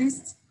 things like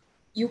this,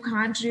 you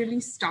can't really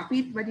stop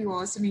it, but you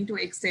also need to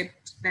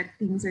accept that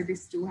things like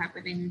this do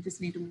happen, and you just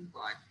need to move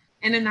on.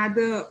 And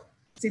another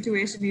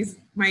situation is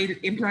my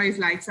employees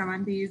like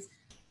Savanthi is.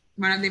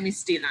 One of them is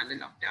still under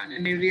lockdown,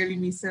 and I really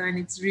miss her, and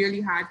it's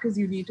really hard because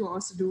you need to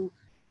also do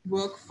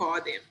work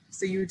for them.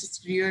 So you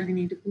just really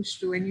need to push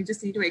through, and you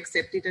just need to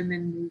accept it and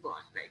then move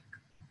on. Like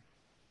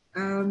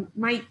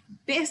my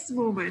best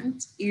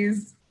moment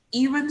is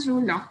even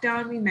through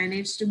lockdown, we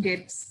managed to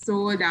get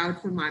sold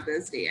out for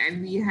Mother's Day,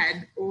 and we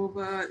had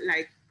over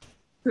like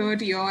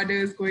 30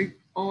 orders going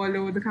all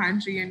over the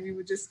country, and we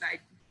were just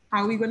like,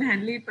 how are we going to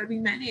handle it? But we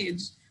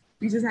managed.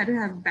 We just had to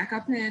have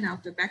backup plan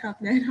after backup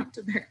plan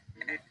after backup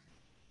plan.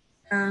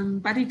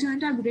 But it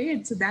turned out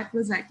great. So that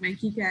was like my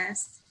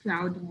kick-ass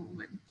proud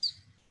moment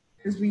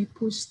as we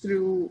pushed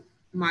through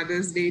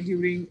Mother's Day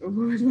during a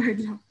worldwide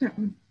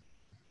lockdown.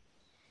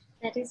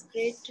 That is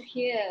great to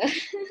hear.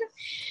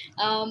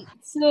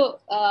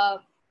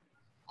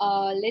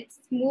 Let's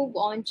move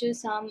on to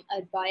some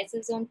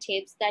advices on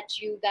tips that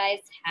you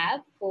guys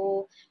have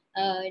for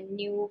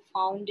new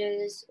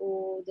founders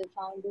or the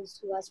founders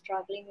who are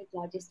struggling with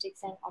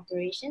logistics and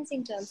operations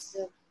in terms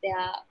of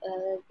their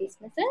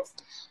businesses.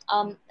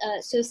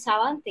 So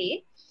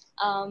Savanthi,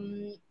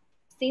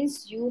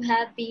 since you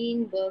have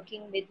been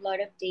working with a lot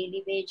of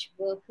daily wage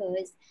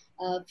workers,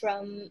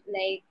 from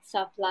like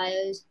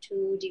suppliers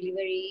to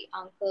delivery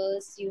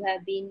uncles, you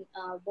have been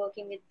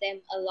working with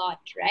them a lot,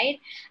 right?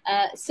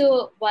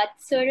 So what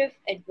sort of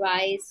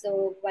advice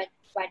or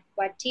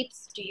what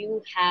tips do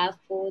you have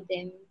for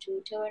them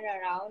to turn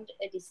around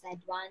a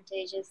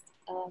disadvantageous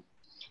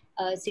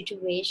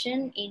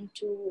situation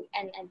into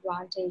an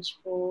advantage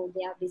for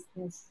their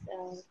business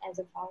as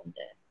a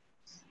founder?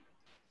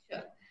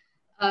 Sure.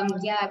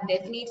 Yeah, I've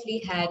definitely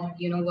had,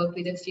 worked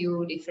with a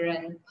few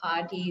different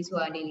parties who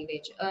are daily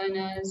wage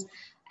earners.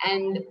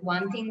 And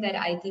one thing that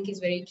I think is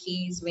very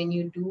key is when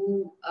you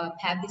do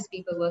have these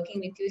people working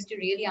with you is to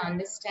really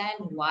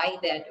understand why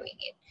they're doing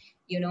it.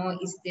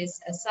 Is this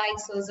a side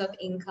source of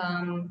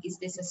income? Is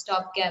this a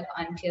stopgap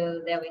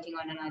until they're waiting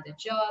on another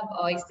job?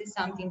 Or is this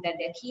something that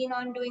they're keen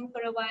on doing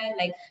for a while?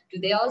 Like, do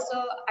they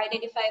also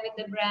identify with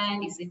the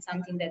brand? Is it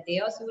something that they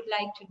also would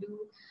like to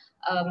do?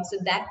 So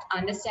that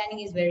understanding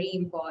is very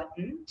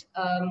important.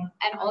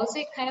 And also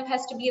it kind of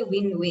has to be a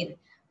win-win.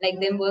 Like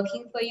them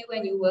working for you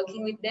and you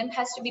working with them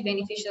has to be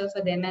beneficial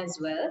for them as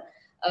well.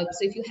 So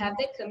if you have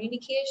that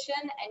communication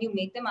and you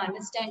make them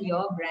understand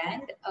your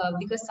brand,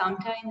 because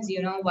sometimes,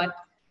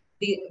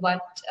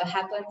 what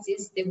happens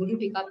is they wouldn't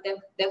pick up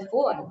their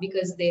phone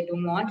because they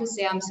don't want to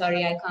say, I'm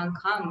sorry, I can't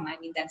come. I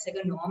mean, that's like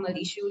a normal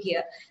issue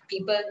here.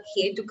 People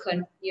hate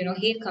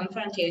hate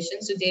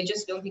confrontation. So they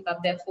just don't pick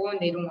up their phone.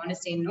 They don't want to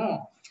say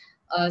no.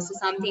 So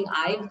something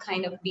I've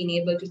kind of been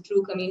able to,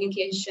 through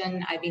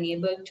communication, I've been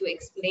able to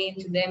explain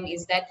to them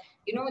is that,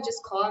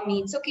 just call me.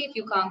 It's okay if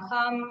you can't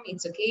come.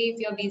 It's okay if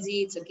you're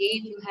busy. It's okay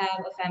if you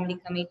have a family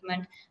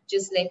commitment.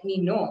 Just let me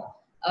know.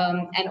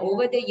 And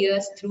over the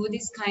years, through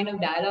this kind of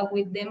dialogue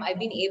with them, I've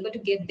been able to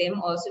get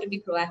them also to be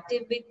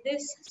proactive with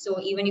this. So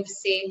even if,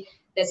 say,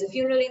 there's a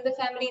funeral in the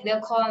family,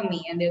 they'll call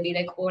me and they'll be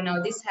like, oh,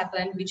 now this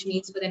happened, which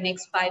means for the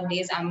next 5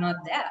 days, I'm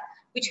not there,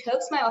 which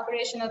helps my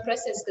operational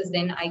process because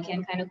then I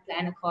can kind of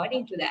plan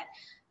according to that.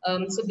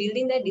 So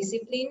building that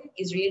discipline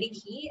is really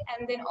key.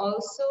 And then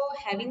also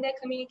having that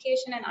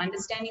communication and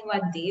understanding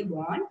what they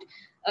want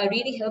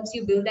really helps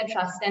you build that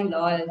trust and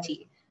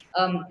loyalty.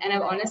 And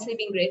I've honestly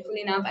been grateful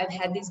enough. I've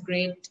had this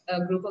great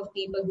group of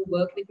people who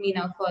worked with me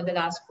now for the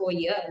last 4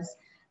 years.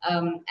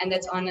 And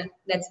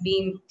that's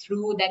been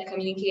through that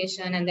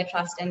communication and the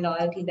trust and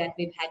loyalty that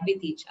we've had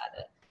with each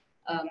other.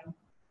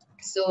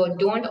 So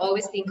don't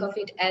always think of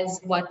it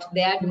as what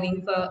they are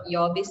doing for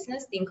your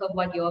business. Think of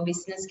what your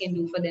business can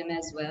do for them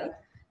as well.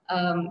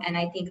 And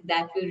I think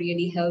that will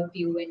really help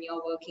you when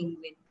you're working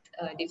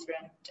with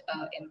different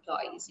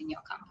employees in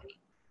your company.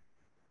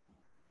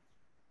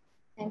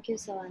 Thank you,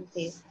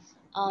 Savanthi.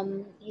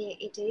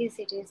 It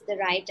is the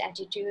right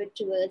attitude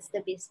towards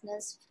the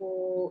business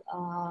for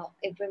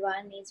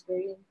everyone is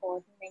very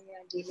important when you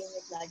are dealing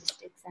with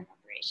logistics and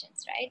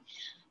operations, right?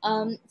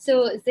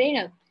 So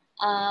Zainab,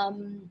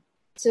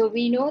 so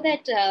we know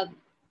that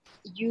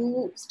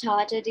you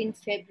started in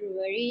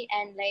February,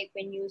 and like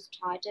when you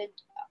started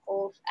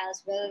off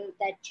as well,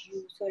 that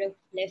you sort of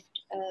left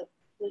a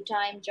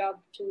full-time job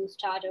to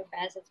start off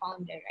as a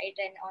founder, right,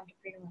 an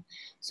entrepreneur.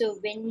 So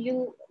when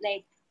you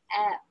like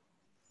uh,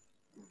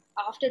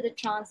 after the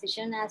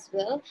transition as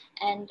well,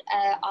 and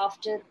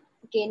after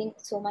gaining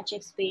so much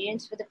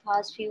experience for the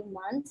past few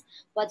months,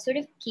 what sort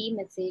of key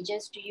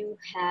messages do you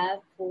have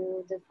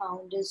for the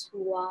founders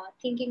who are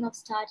thinking of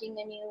starting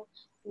anew,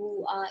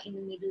 who are in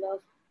the middle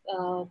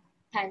of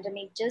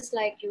pandemic, just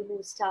like you,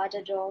 who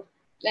started off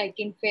like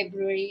in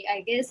February,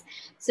 I guess?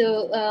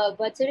 So,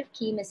 what sort of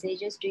key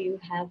messages do you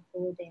have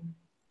for them?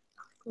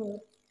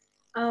 Cool.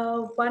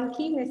 One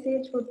key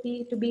message would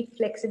be to be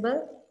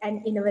flexible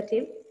and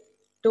innovative.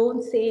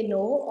 Don't say no,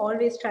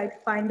 always try to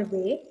find a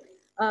way.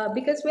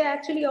 Because we're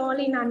actually all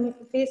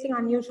facing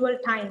unusual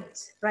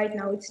times right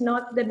now. It's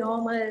not the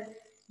normal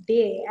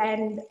day,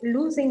 and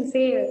losing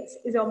sales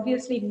is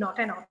obviously not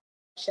an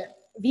option.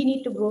 We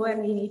need to grow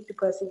and we need to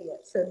persevere.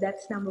 So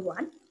that's number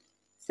one.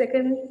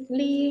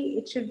 Secondly,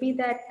 it should be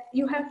that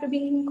you have to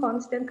be in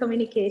constant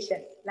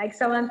communication, like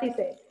Savanthi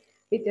said,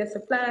 with your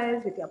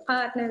suppliers, with your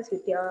partners,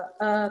 with your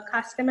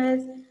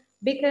customers,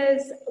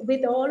 because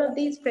with all of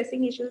these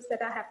pressing issues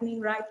that are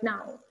happening right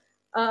now,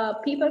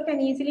 people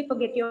can easily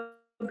forget your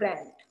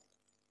brand.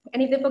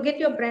 And if they forget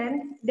your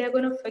brand, they're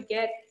going to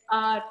forget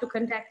to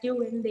contact you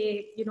when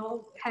they,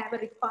 have a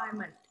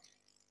requirement,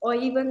 or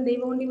even they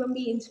won't even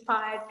be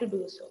inspired to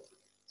do so.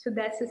 So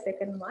that's the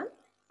second one.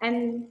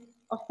 And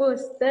of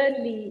course,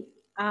 thirdly,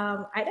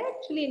 I'd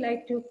actually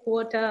like to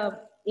quote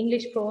a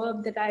English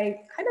proverb that I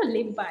kind of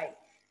live by.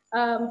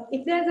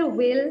 If there's a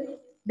will,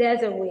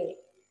 there's a way.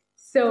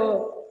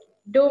 So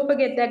don't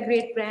forget that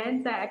great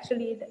brands are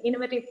actually the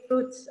innovative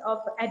fruits of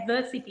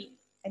adversity,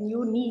 and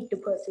you need to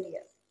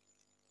persevere.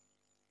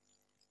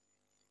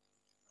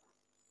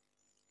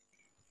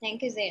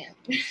 Thank you, Zainab.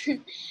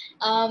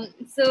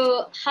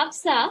 So,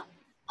 Hafsa,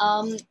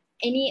 um,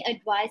 any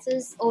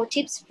advices or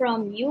tips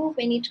from you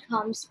when it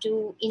comes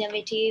to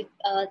innovative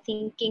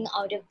thinking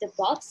out of the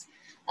box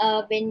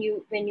when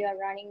you are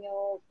running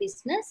your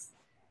business?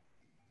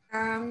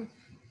 Um,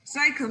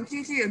 so I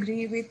completely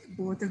agree with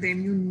both of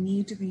them. You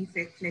need to be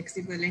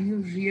flexible, and you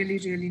really,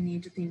 really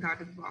need to think out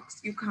of the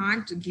box. You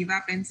can't give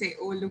up and say,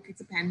 "Oh, look,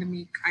 it's a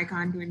pandemic. I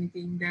can't do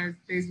anything.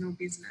 There's no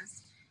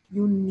business."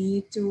 You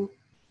need to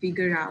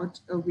figure out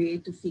a way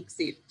to fix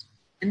it.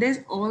 And there's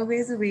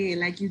always a way.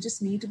 Like, you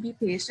just need to be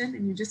patient,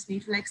 and you just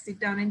need to like sit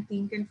down and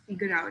think and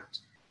figure out.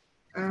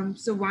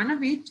 So one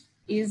of it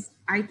is,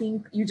 I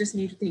think you just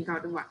need to think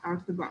out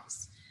of the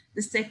box.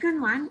 The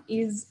second one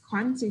is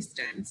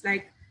consistent. It's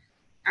like,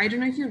 I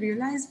don't know if you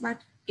realize, but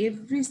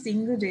every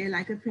single day,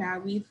 like a prayer,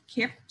 we've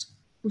kept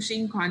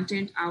pushing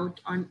content out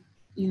on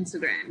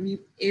Instagram.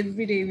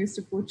 Every day we used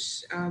to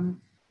push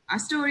our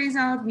stories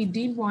out. We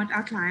didn't want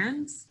our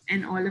clients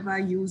and all of our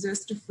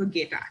users to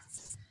forget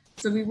us.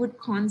 So we would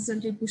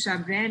constantly push our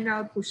brand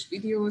out, push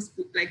videos,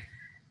 like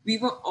we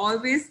were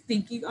always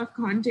thinking of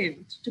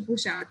content to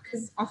push out,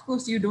 because of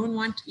course you don't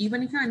want,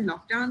 even if you're in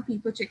lockdown,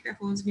 people check their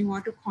phones and you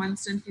want to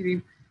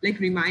constantly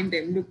remind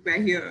them, look,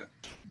 we're here.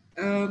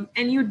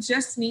 And you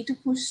just need to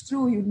push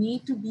through. You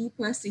need to be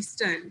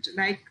persistent.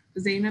 Like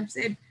Zainab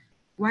said,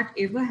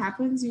 whatever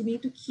happens, you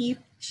need to keep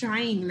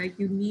trying. Like,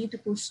 you need to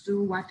push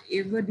through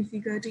whatever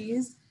difficulty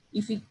is.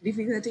 If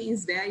difficulty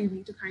is there, you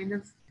need to kind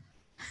of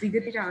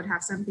figure it out,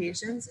 have some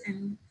patience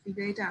and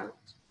figure it out.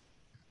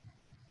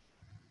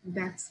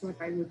 That's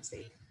what I would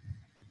say.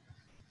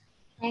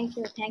 Thank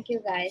you,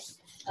 guys.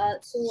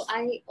 So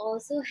I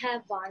also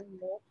have one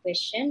more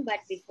question, but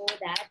before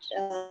that,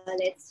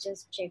 let's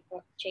just check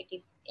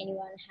if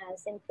anyone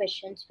has any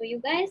questions for you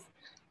guys.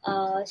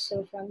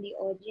 So from the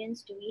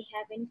audience, do we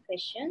have any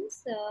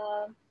questions?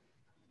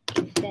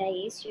 If there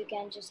is, you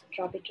can just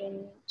drop it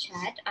in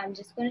chat. I'm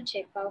just going to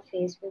check our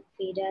Facebook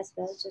feed as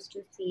well, just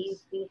to see if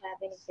we have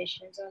any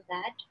questions on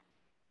that.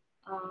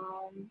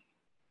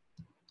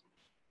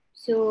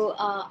 So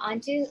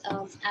until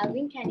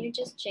Alvin, can you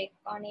just check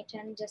on it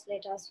and just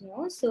let us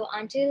know? So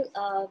until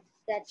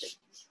that,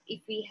 if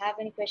we have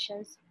any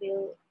questions,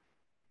 we'll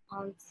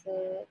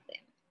answer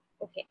them.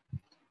 Okay.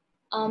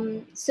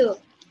 So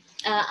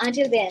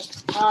until then,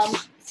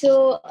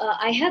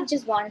 I have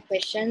just one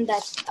question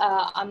that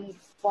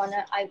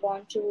I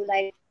want to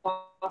like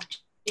talk to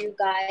you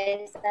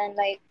guys, and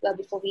like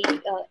before we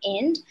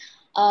end,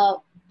 uh,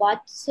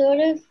 what sort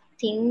of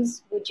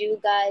things would you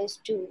guys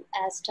do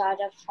as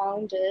startup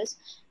founders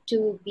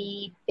to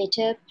be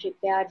better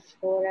prepared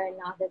for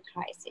another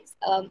crisis,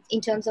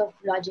 in terms of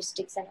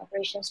logistics and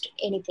operations, to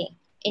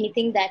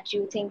anything that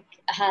you think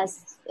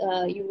has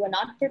you were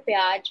not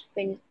prepared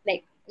when,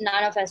 like,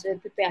 none of us were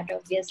prepared,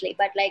 obviously,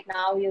 but like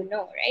now you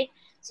know, right?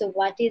 So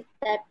what is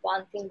that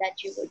one thing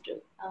that you would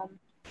do?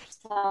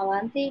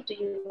 Savanthi, do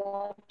you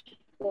want to take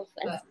this? go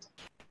first.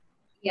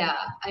 Yeah,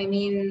 I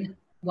mean,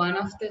 one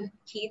of the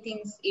key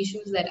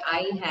issues that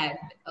I had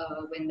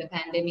when the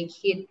pandemic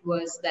hit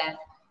was that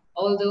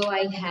although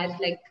I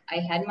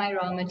had my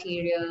raw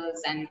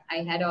materials and I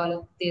had all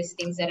of these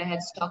things that I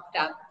had stocked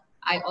up,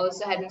 I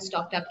also hadn't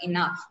stocked up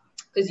enough,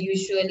 because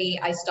usually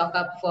I stock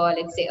up for,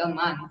 let's say, a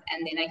month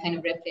and then I kind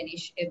of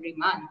replenish every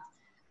month.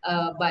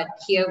 But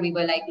here we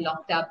were like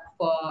locked up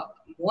for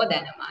more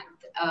than a month.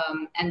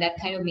 And that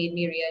kind of made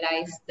me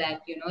realize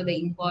that,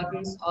 the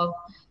importance of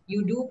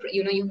you've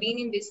been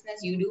in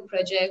business, you do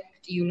project,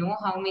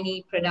 how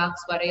many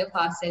products, what are your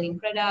fast selling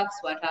products,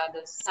 what are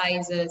the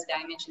sizes,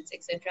 dimensions,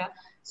 etc.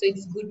 So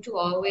it's good to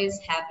always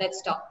have that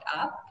stocked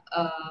up,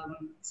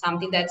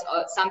 something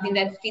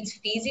that fits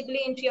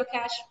feasibly into your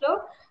cash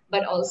flow,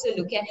 but also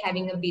look at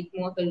having a bit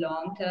more of a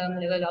long-term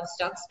level of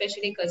stock,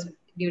 especially because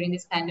during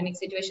this pandemic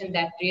situation,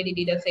 that really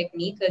did affect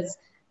me, because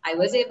I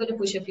was able to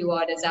push a few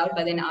orders out,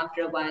 but then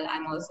after a while,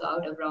 I'm also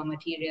out of raw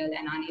material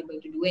and unable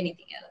to do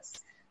anything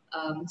else.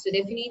 So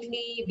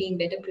definitely being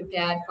better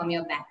prepared from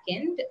your back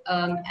end,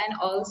 and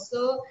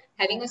also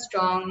having a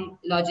strong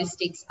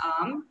logistics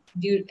arm.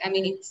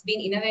 It's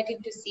been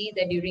innovative to see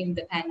that during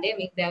the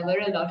pandemic, there were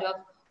a lot of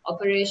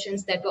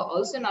operations that were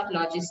also not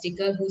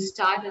logistical who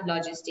started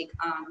logistic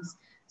arms.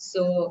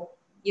 So,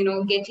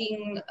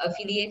 getting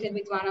affiliated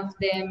with one of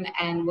them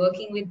and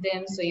working with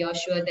them, so you're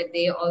sure that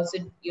they also,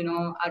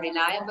 are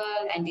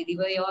reliable and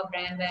deliver your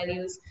brand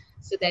values,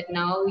 so that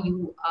now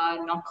you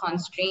are not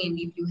constrained.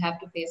 If you have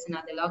to face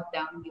another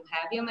lockdown, you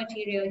have your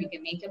material, you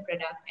can make your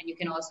product, and you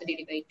can also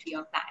deliver it to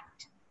your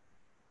client.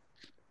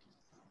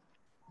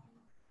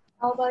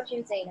 How about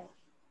you, Zainab?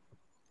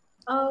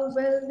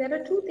 Well, there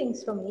are two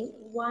things for me.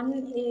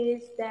 One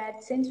is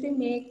that since we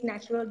make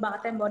natural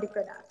bath and body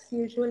products,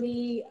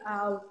 usually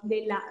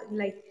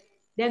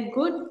they're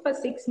good for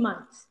 6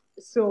 months.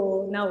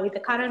 So now with the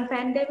current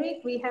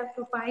pandemic, we have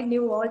to find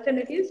new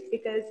alternatives,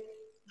 because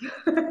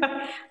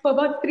for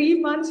about 3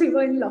 months we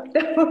were in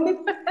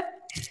lockdown.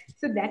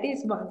 So that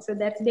is one. So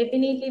that's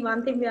definitely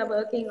one thing we are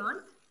working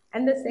on.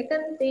 And the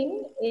second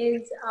thing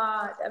is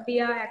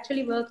we are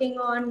actually working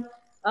on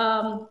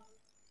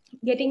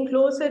getting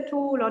closer to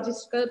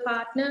logistical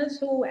partners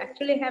who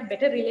actually have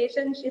better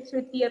relationships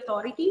with the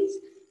authorities,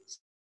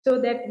 so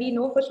that we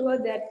know for sure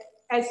that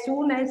as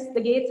soon as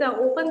the gates are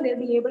open, they'll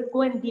be able to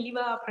go and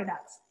deliver our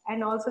products,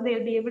 and also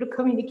they'll be able to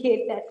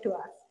communicate that to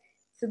us.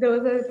 So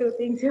those are the two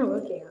things we're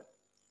working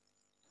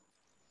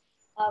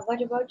on. What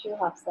about you,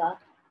 Hafsah?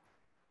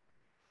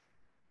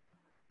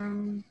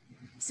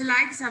 So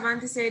like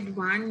Savani said,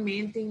 one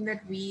main thing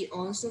that we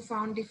also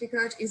found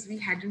difficult is we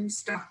hadn't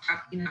stocked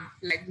up enough.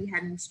 Like we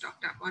hadn't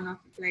stocked up on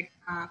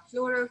our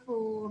floral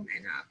foam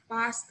and our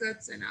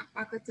baskets and our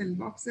buckets and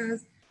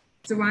boxes.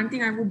 So one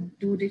thing I would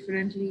do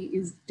differently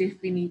is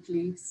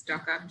definitely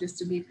stock up just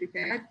to be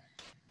prepared.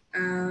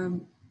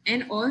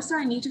 And also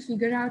I need to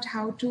figure out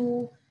how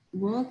to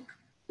work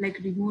like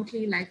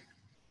remotely. Like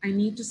I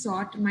need to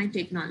sort my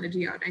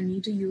technology out. I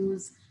need to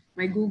use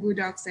my Google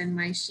Docs and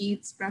my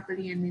sheets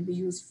properly, and maybe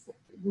use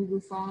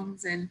Google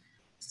Forms and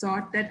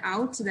sort that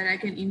out, so that I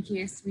can, in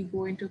case we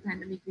go into a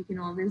pandemic, we can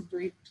always do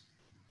it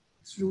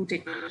through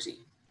technology.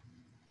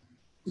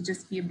 To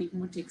just be a bit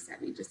more tech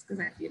savvy, just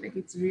because I feel like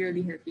it's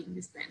really helping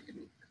this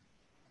pandemic.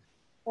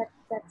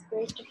 That's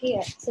great to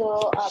hear.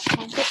 So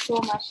thank you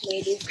so much,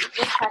 ladies. It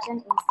was such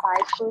an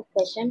insightful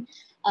session.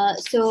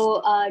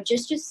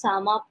 Just to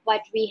sum up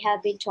what we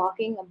have been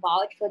talking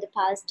about for the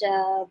past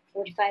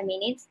 45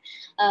 minutes,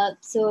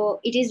 so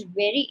it is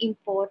very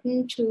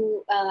important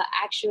to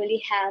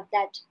actually have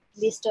that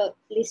list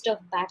of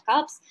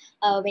backups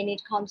when it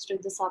comes to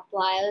the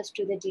suppliers,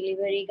 to the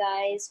delivery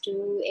guys,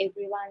 to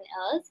everyone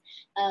else.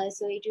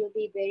 So it will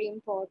be very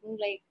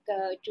important,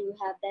 to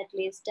have that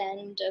list,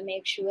 and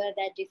make sure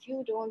that if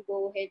you don't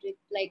go ahead with,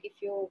 if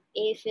your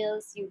A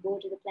fails, you go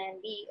to the plan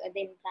B, or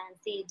then plan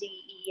C, D,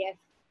 E, F,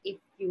 if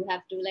you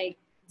have to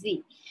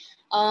Z.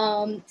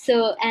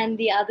 And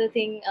the other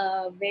thing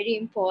very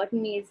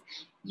important is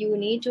you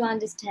need to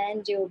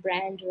understand your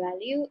brand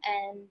value,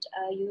 and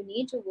you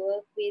need to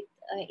work with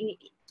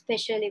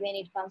especially when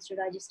it comes to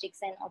logistics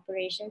and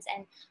operations,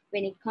 and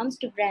when it comes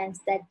to brands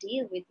that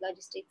deal with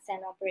logistics and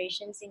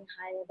operations in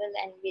high level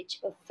and which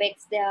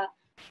affects their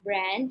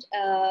brand.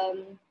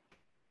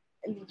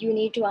 You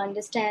need to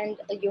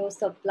understand your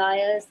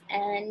suppliers,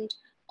 and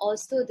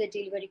also the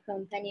delivery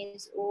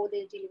companies or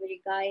the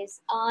delivery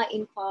guys are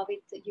in par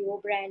with your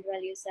brand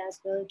values as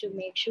well, to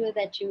make sure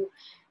that you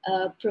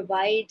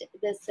provide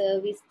the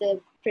service,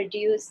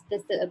 produce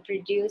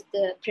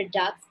the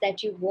products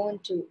that you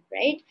want to,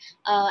 right?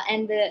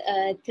 And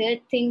the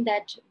third thing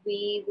that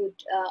we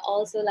would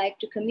also like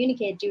to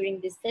communicate during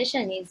this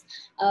session is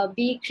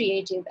be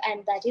creative,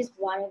 and that is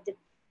one of the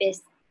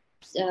best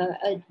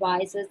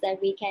advices that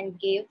we can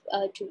give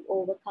to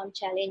overcome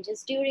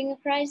challenges during a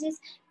crisis.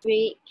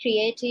 Be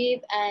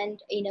creative and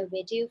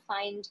innovative.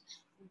 Find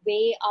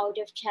way out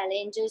of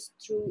challenges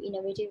through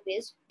innovative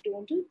ways.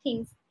 Don't do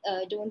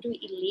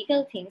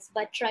illegal things,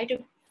 but try to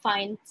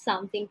find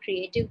something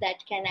creative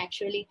that can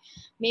actually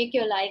make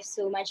your life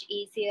so much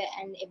easier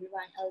and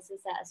everyone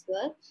else's as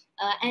well.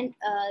 And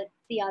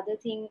the other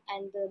thing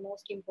and the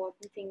most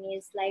important thing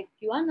is, like,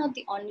 you are not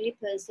the only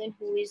person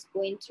who is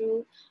going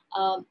through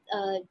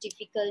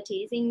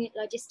difficulties in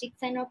logistics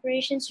and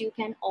operations. You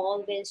can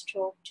always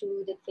talk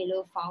to the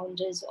fellow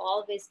founders,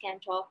 always can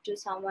talk to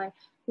someone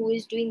who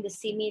is doing the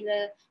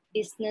similar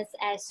business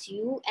as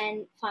you,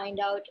 and find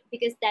out,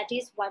 because that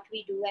is what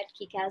we do at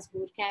KICKASS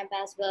Bootcamp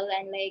as well.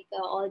 And like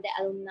all the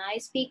alumni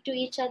speak to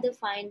each other,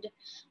 find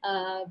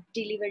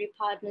delivery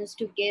partners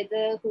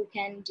together who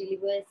can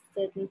deliver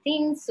certain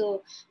things.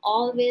 So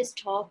always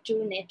talk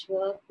to,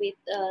 network with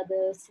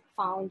the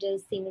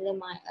founders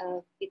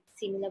with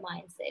similar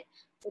mindset.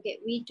 Okay,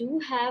 we do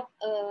have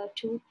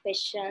 2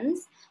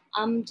 questions.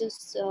 I'm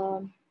just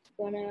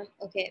gonna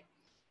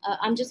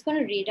I'm just going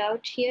to read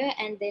out here,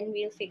 and then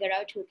we'll figure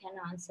out who can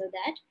answer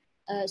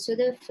that. So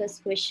the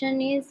first question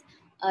is,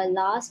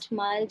 last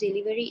mile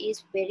delivery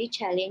is very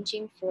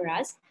challenging for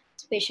us,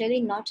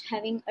 especially not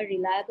having a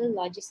reliable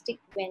logistic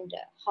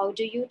vendor. How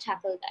do you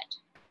tackle that?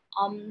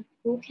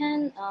 Who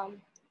can,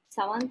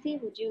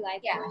 Savanthi, would you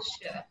like Yeah, to?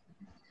 sure.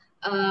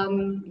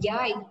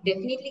 Yeah, it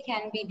definitely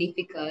can be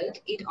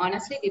difficult. It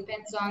honestly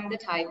depends on the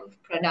type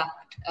of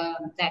product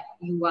that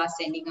you are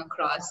sending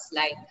across,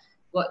 like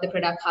what the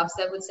product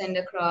Hafsah would send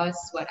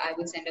across, what I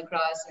would send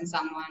across, and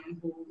someone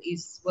who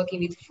is working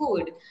with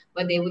food,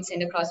 what they would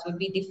send across would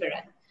be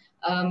different.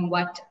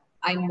 What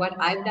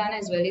I've done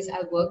as well is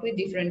I've worked with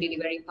different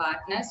delivery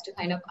partners to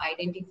kind of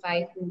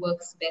identify who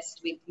works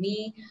best with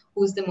me,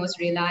 who's the most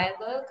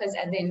reliable. Because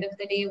at the end of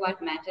the day,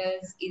 what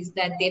matters is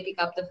that they pick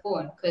up the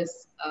phone.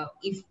 Because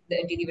if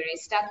the delivery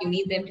is stuck, you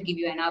need them to give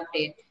you an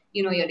update.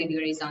 You know your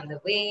delivery is on the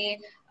way.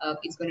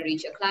 It's going to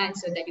reach your client,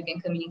 so that you can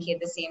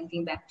communicate the same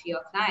thing back to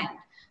your client.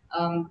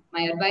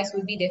 My advice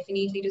would be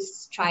definitely to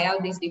try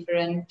out these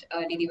different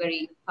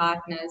delivery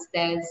partners.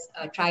 There's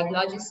Tribe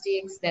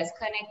Logistics, there's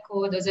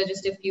ConnectCo. Those are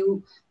just a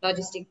few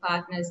logistic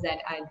partners that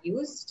I've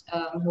used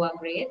who are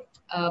great.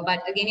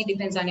 But again, it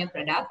depends on your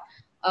product.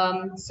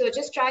 So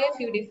just try a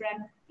few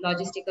different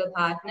logistical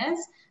partners,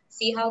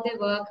 see how they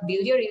work,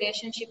 build your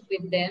relationship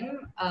with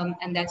them,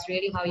 and that's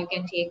really how you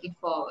can take it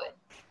forward.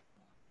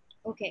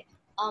 Okay.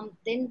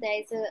 Then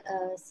there is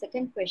a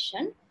second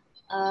question.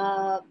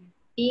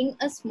 Being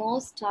a small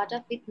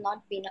startup with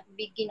not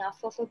big enough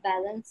of a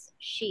balance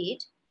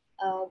sheet,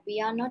 we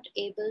are not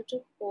able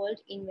to hold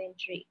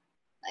inventory.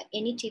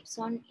 Any tips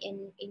on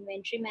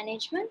inventory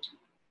management?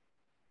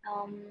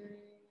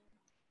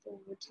 Who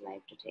would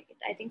like to take it?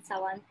 I think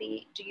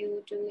Savanthi, do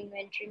you do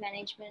inventory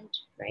management,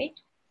 right?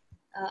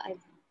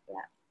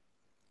 Yeah.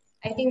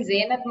 I think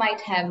Zainab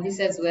might have this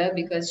as well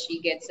because she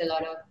gets a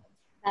lot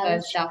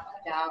of stuff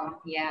down.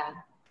 Yeah.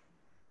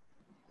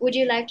 Would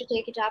you like to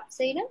take it up,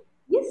 Zainab?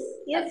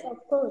 Yes,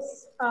 of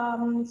course.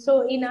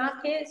 So in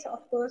our case,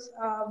 of course,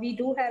 we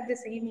do have the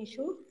same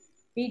issue.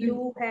 We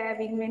do have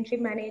inventory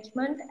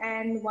management,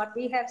 and what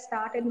we have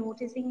started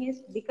noticing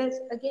is, because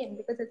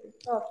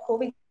of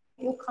COVID,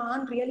 you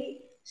can't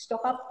really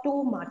stock up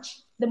too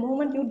much. The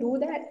moment you do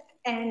that,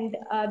 and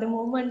the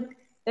moment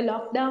the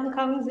lockdown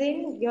comes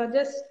in, you're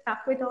just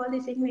stuck with all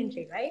this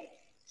inventory, right?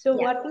 So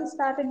Yeah. what we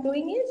started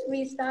doing is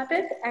we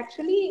started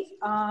actually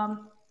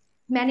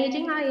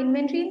managing our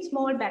inventory in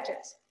small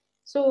batches.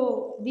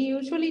 So we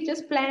usually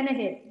just plan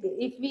ahead.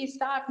 If we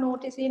start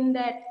noticing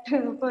that,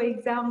 for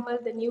example,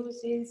 the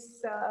news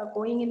is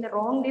going in the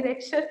wrong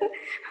direction,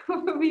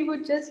 we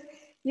would just,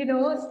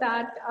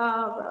 start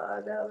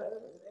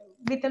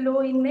with a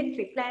low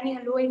inventory, planning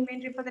a low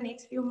inventory for the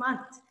next few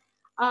months.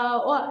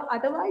 Or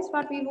otherwise,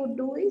 what we would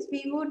do is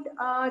we would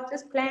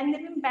just plan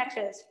them in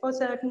batches for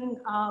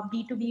certain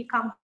B2B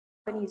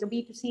companies or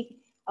B2C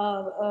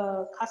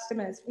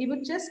customers. We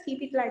would just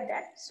keep it like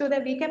that so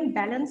that we can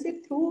balance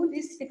it through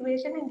this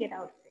situation and get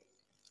out of it.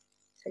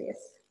 So yes.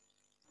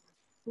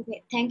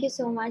 Okay, thank you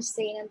so much,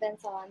 Zainab and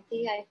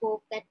Savanthi. I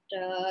hope that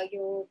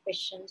your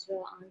questions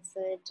were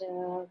answered.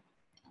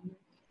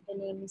 The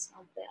name is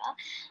not there.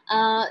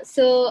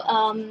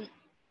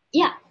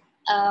 Yeah,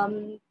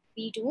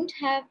 we don't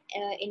have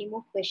any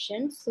more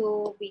questions,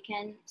 so we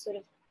can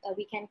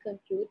we can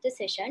conclude the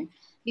session.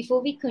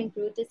 Before we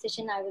conclude the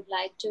session, I would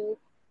like to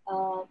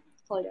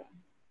hold on.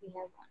 We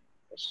have one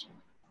question.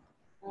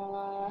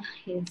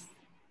 Yes.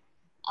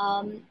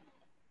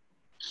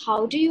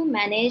 How do you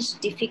manage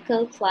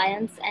difficult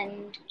clients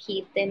and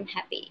keep them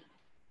happy?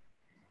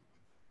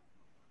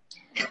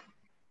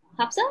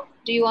 Hafsah,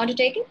 do you want to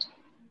take it?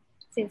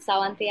 Since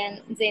Savanthi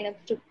and Zainab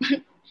took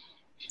one.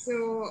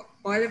 So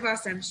all of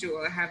us, I'm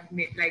sure, have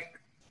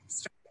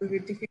struggled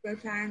with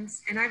difficult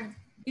clients, and I've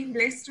been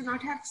blessed to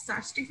not have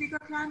such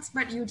difficult clients,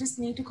 but you just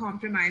need to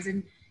compromise.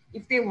 And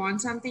if they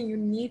want something, you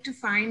need to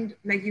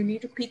you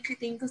need to quickly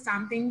think of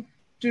something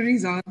to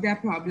resolve their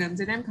problems.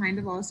 And I'm kind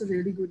of also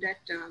really good at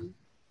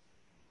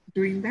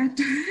doing that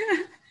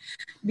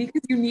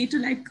because you need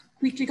to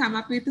quickly come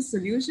up with a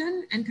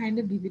solution and kind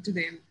of give it to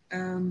them.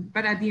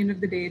 But at the end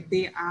of the day,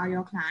 they are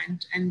your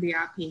client and they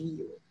are paying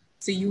you.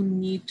 So you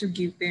need to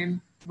give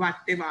them what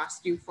they've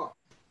asked you for.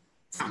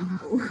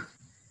 somehow.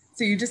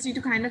 So you just need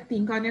to kind of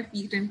think on your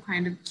feet and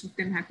kind of keep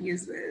them happy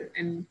as well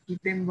and give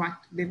them what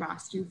they've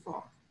asked you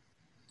for.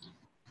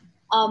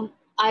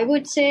 I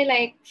would say,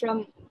 like,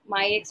 from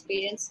my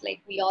experience,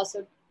 like, we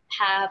also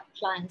have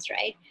plans,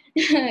 right?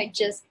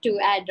 Just to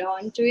add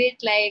on to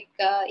it, like,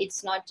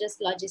 it's not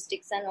just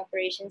logistics and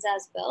operations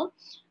as well.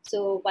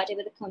 So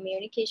whatever the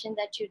communication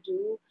that you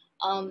do,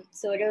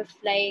 sort of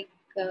like,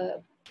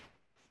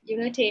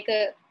 take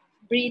a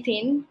breathe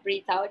in,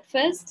 breathe out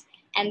first,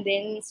 and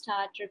then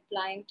start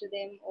replying to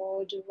them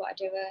or do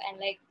whatever, and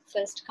like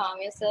first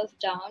calm yourself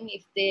down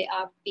if they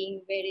are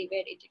being very,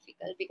 very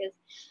difficult. Because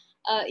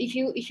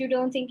if you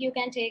don't think you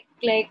can take,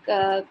 like,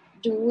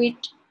 do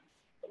it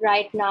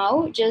right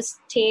now,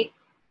 just keep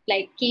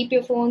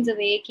your phones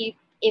away, keep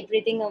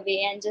everything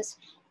away, and just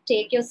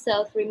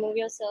remove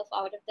yourself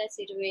out of that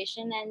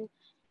situation, and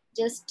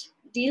just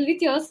deal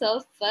with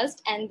yourself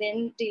first and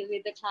then deal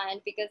with the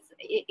client. Because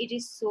it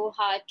is so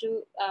hard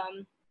to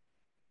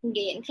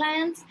gain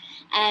clients,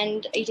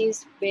 and it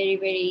is very,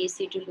 very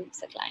easy to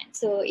lose a client.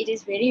 So it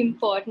is very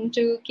important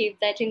to keep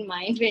that in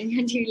mind when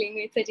you're dealing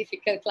with a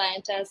difficult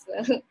client as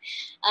well.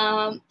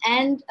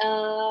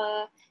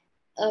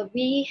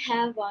 We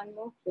have one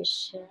more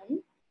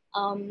question.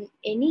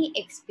 Any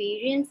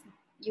experience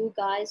you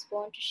guys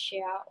want to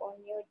share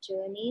on your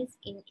journeys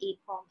in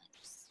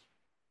e-commerce?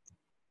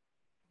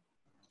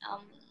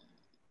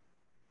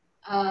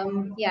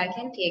 Yeah, I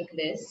can take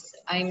this.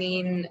 I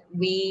mean,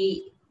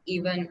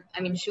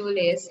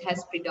 Shoelace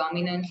has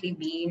predominantly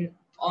been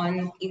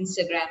on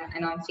Instagram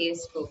and on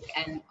Facebook,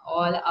 and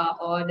all our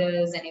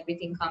orders and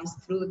everything comes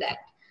through that.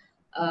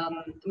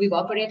 We've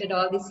operated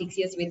all these 6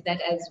 years with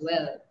that as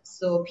well.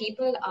 So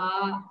people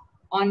are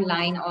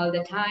online all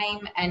the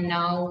time, and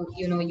now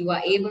you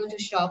are able to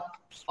shop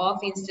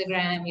off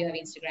Instagram. You have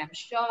Instagram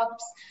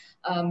shops.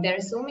 There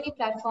are so many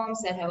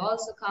platforms that have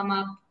also come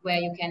up where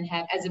you can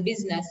have, as a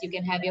business, you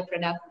can have your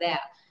product there.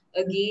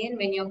 Again,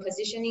 when you're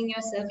positioning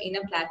yourself in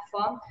a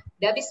platform,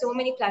 there'll be so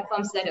many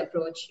platforms that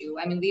approach you.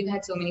 I mean, we've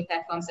had so many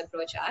platforms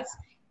approach us.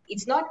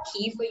 It's not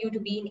key for you to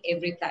be in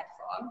every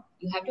platform.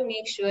 You have to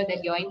make sure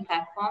that you're in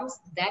platforms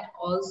that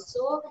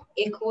also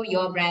echo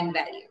your brand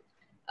value.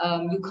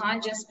 You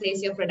can't just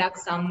place your product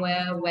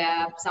somewhere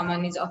where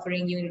someone is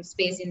offering you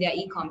space in their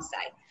e-com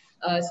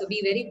site. So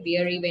be very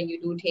wary when you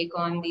do take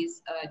on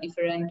these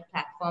different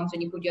platforms.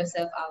 When you put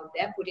yourself out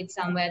there, put it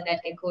somewhere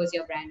that echoes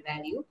your brand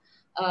value.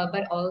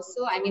 But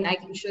also, I mean,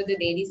 I'm sure the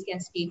ladies can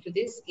speak to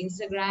this.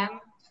 Instagram,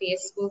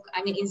 Facebook,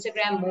 I mean,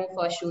 Instagram more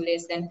for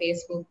Shoelace than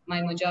Facebook.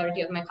 My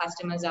majority of my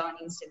customers are on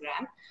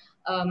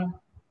Instagram.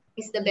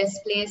 It's the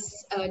best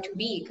place to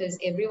be, because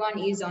everyone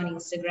is on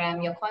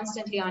Instagram. You're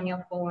constantly on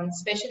your phone,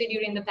 especially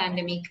during the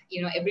pandemic.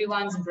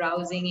 Everyone's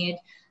browsing it.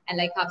 And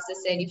like Hafsah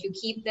said, if you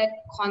keep that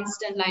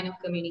constant line of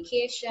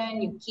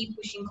communication, you keep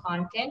pushing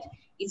content,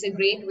 it's a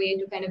great way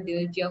to kind of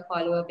build your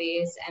follower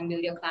base and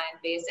build your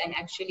client base and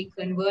actually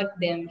convert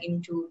them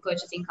into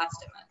purchasing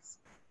customers.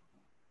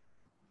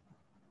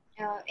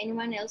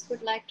 Anyone else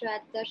would like to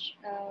add their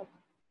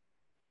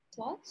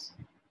thoughts?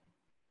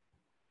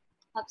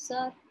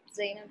 Hafsah,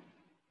 Zainab,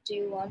 do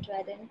you want to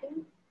add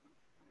anything?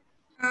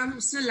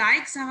 So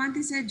like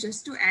Savanthi said,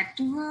 just to add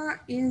to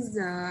her is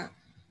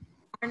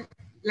on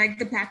like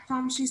the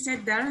platform, she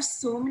said there are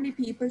so many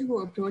people who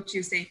approach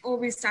you saying, oh,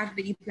 we started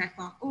the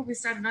e-platform, oh, we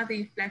started another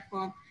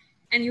e-platform.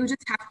 And you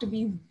just have to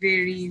be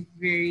very,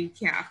 very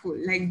careful.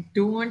 Like,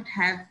 don't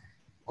have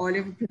all of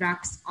your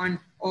products on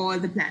all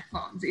the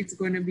platforms. It's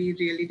going to be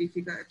really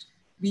difficult.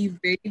 Be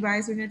very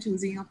wise when you're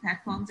choosing your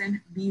platforms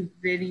and be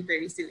very,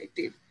 very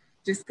selective.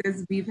 Just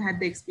because we've had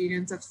the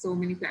experience of so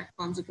many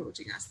platforms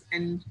approaching us,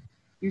 and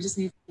you just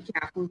need to be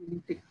careful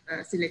when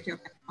you select your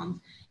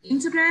platforms.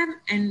 Instagram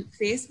and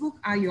Facebook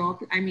are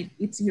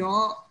it's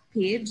your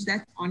page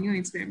that's on your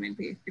Instagram and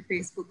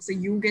Facebook. So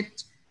you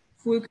get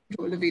full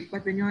control of it.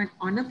 But when you're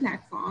on a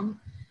platform,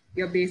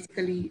 you're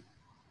basically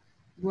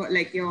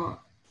you're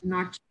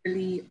not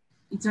really,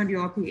 it's not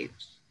your page.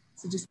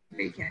 So just be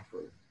very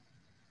careful.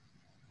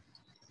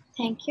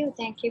 Thank you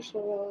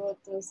for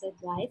those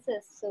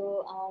advices.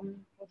 So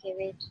okay,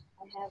 wait,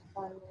 I have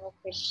one more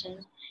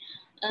question.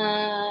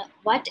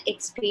 What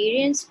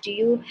experience do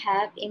you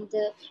have in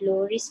the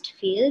florist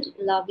field?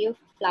 Love your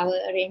flower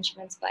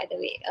arrangements, by the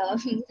way.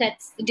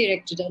 That's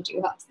directed at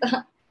you,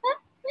 Hafsah.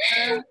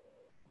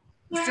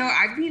 So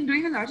I've been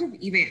doing a lot of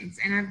events,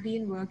 and I've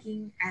been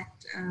working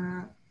at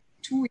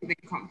 2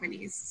 event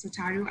companies, so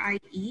Taru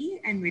IE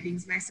and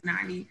Weddings by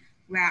Sonali,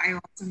 where I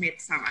also met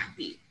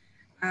Savanthi.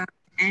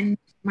 And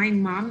my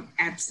mom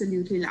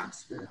absolutely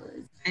loves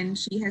flowers, and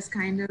she has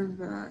kind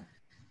of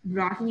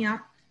brought me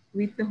up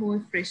with the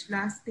whole fresh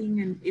flowers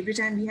thing. And every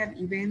time we have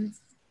events,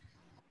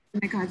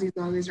 my cousins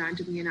always run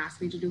to me and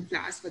ask me to do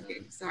flowers for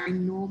them. So I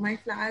know my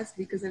flowers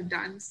because I've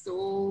done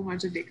so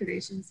much of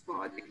decorations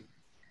for them.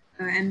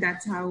 And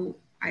that's how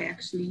I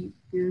actually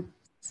built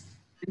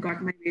and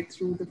got my way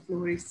through the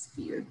florist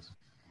field.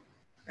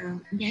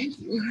 Thank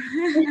you.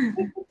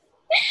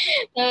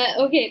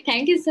 Okay,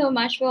 thank you so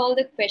much for all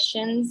the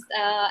questions,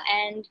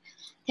 and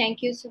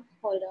thank you. So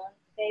hold on,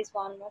 there is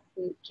one more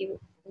cue.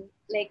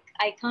 Like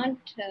I can't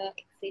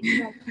exit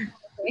from.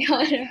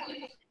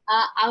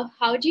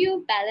 How do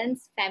you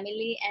balance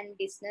family and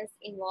business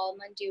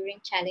involvement during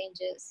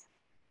challenges?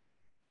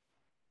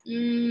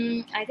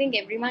 I think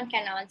everyone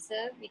can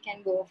answer. We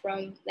can go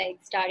from like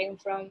starting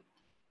from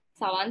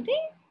Savanthi.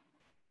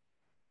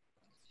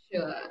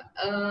 Sure.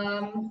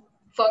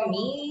 For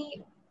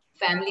me,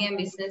 family and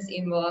business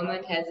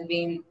involvement has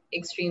been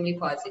extremely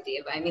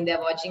positive. I mean, they're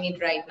watching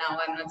it right now.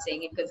 I'm not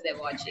saying it because they're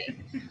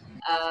watching.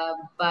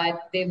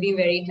 But they've been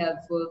very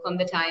helpful from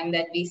the time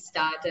that we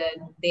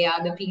started. They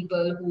are the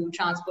people who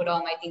transport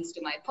all my things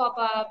to my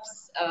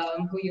pop-ups,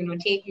 who,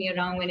 take me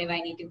around whenever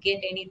I need to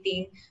get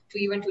anything, to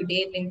even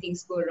today when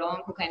things go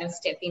wrong, who kind of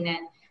step in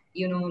and,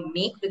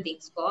 make the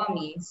things for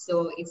me.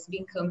 So it's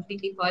been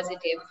completely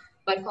positive.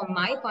 But from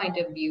my point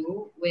of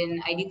view,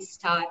 when I did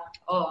start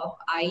off,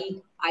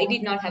 I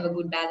did not have a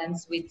good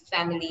balance with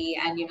family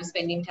and,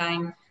 spending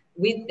time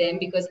with them,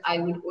 because I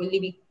would only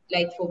be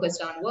like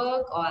focused on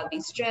work, or I'll be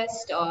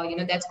stressed, or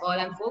that's all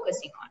I'm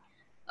focusing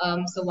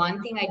on. So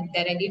one thing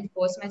that I did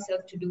force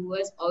myself to do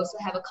was also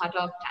have a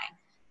cutoff time,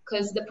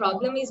 because the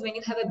problem is when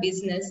you have a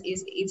business,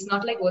 is it's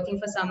not like working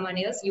for someone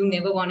else. You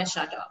never want to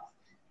shut off,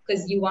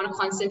 because you want to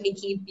constantly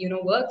keep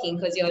working,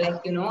 because you're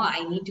like,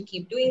 I need to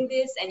keep doing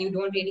this, and you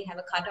don't really have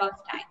a cutoff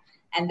time,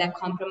 and that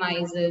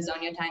compromises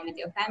on your time with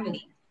your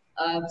family.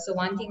 So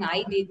one thing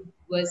I did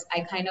was I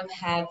kind of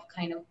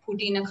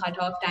put in a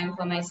cutoff time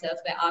for myself,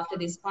 where after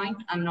this point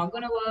I'm not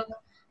going to work.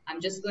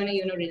 I'm just going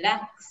to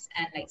relax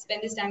and like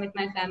spend this time with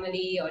my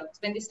family, or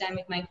spend this time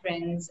with my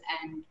friends,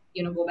 and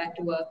go back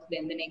to work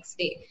then the next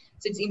day.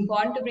 So it's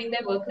important to bring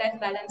that work-life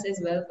balance as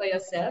well for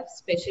yourself,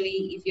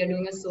 especially if you're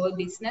doing a sole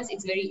business.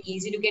 It's very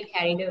easy to get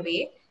carried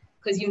away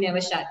because you never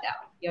shut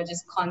down. You're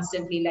just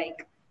constantly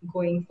like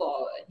going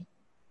forward.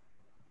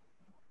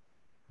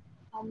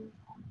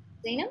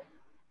 Zainab?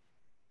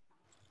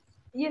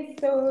 Yes,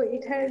 so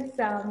it has,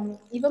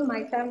 even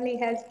my family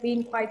has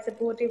been quite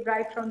supportive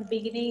right from the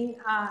beginning.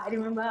 I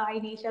remember our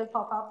initial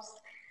pop-ups.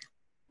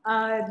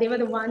 They were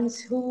the ones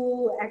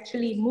who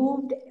actually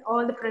moved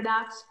all the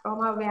products from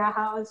our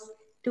warehouse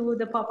to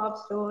the pop-up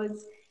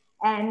stores.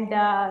 And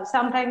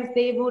sometimes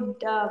they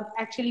would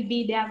actually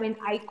be there when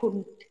I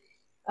couldn't.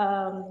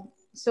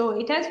 So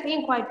it has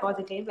been quite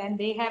positive, and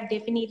they have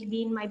definitely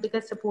been my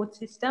biggest support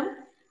system.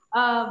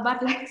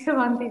 But like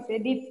Savanthi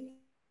said, it's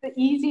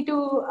easy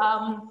to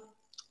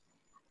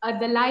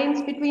the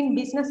lines between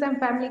business and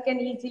family can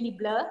easily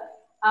blur.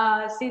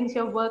 Since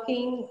you're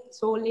working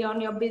solely on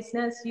your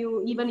business,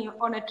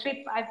 on a trip,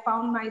 I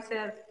found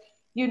myself,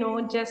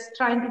 just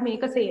trying to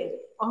make a sale,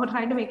 or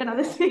trying to make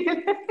another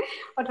sale,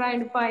 or trying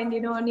to find,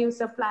 a new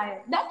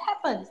supplier. That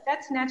happens.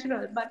 That's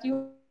natural, but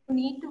you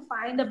need to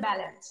find a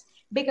balance,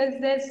 because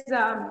there's,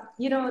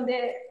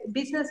 the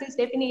business is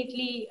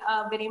definitely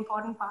a very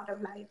important part of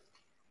life,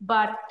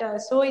 but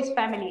so is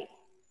family.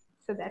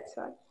 So that's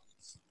all.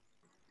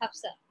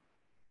 Hafsah.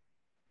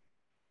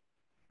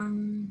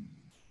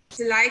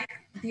 So like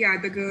the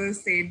other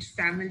girls said,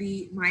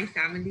 my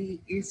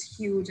family is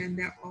huge, and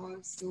they're all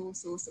so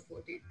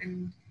supportive,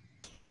 and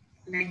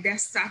like they're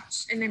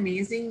such an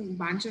amazing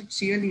bunch of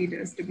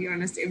cheerleaders, to be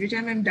honest. Every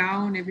time I'm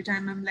down, every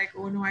time I'm like,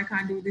 oh no, I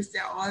can't do this,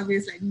 they're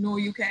always like, no,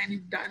 you can,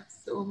 you've done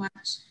so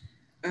much.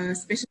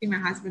 Especially my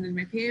husband and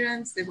my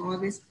parents, they've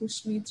always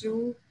pushed me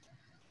through.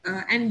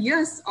 And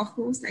yes, of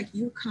course, like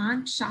you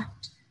can't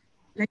shut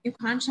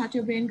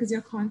your brain, because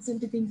you're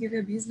constantly thinking of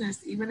your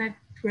business. Even at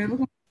 12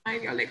 o'clock at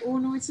night, you're like, oh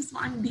no, it's just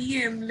one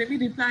DM, let me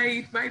reply,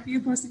 it might be a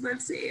possible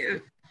sale.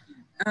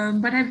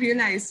 But I've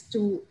realized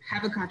to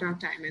have a cutoff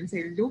time and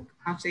say, look,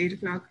 after 8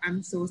 o'clock,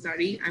 I'm so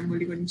sorry, I'm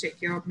only going to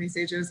check your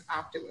messages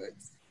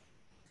afterwards.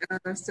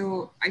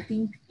 So I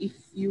think if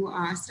you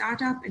are a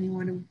startup and you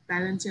want to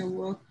balance your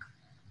work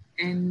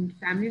and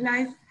family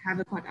life, have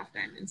a cutoff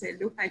time and say,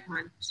 look, I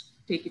can't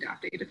take it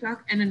after 8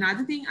 o'clock. And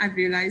another thing I've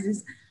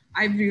realized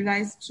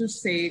to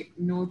say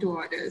no to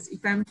orders.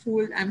 If I'm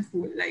full, I'm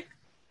full. Like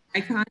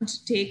I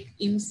can't take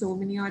in so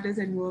many orders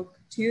and work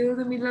till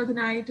the middle of the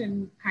night,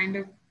 and kind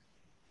of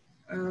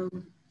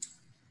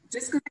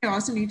just because I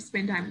also need to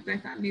spend time with my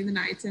family in the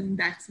nights, and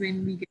that's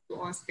when we get to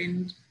all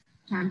spend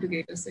time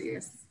together. So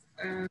yes,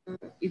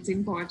 it's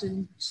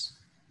important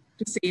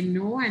to say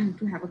no and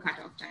to have a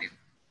cutoff time.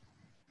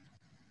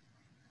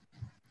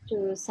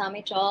 To sum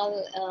it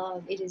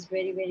all, it is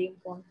very, very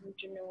important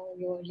to know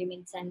your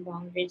limits and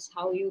boundaries,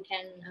 how you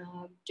can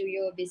do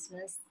your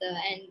business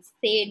and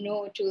say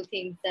no to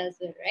things as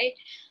well, right?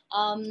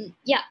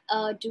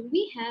 Do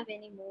we have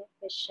any more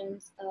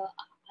questions?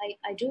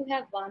 I do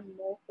have one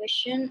more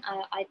question.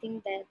 I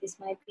think that this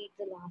might be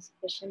the last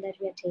question that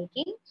we are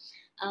taking.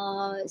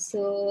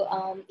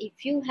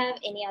 If you have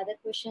any other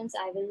questions,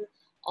 I will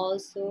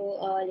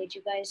also let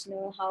you guys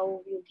know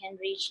how you can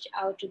reach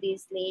out to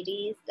these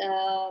ladies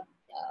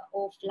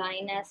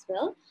offline as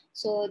well.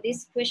 So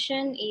this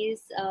question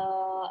is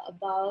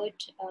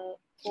about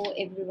for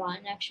everyone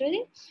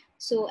actually.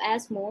 So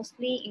as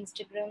mostly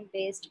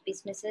Instagram-based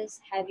businesses,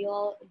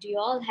 do you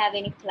all have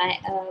any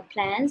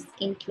plans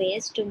in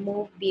place to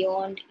move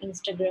beyond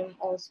Instagram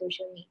or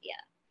social media?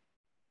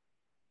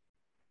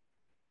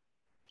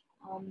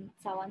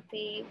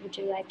 Savanthi, would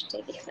you like to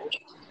take it first?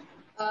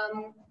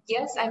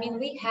 Yes, I mean,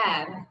 we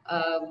have.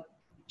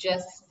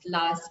 Just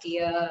last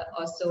year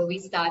or so, we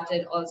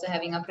started also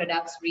having our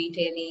products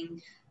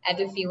retailing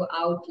at a few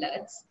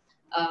outlets,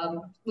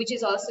 which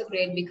is also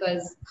great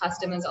because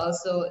customers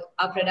also,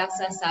 our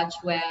products are such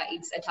where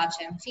it's a touch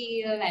and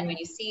feel, and when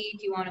you see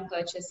it, you want to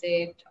purchase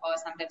it, or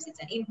sometimes it's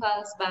an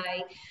impulse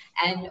buy.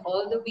 And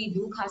although we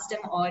do custom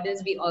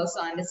orders, we also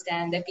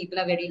understand that people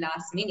are very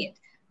last minute.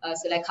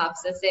 So like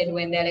Hafsah said,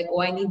 when they're like,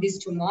 oh, I need this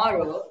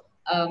tomorrow,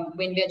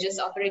 when we're just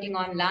operating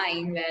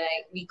online, where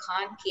like, we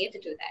can't cater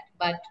to that.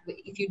 But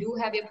if you do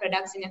have your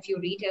products in a few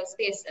retail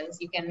spaces,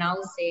 you can now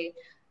say,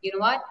 you know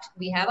what,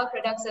 we have our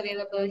products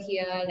available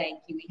here,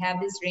 like we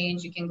have this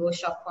range, you can go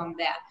shop from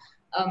there.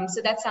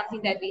 So that's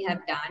something that we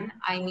have done.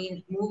 I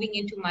mean, moving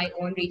into my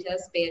own retail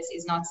space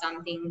is not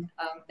something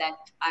that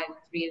I've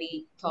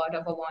really thought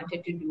of or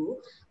wanted to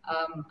do.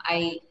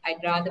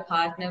 I'd rather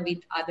partner with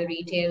other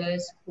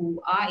retailers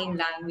who are in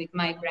line with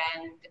my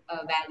brand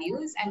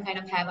values and kind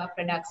of have our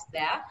products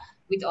there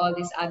with all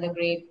these other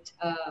great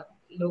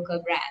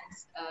local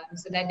brands.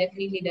 So that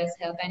definitely does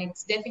help. And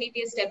it's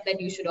definitely a step that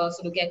you should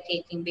also look at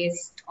taking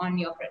based on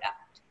your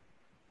product.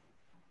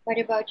 What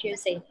about you,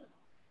 Zainab?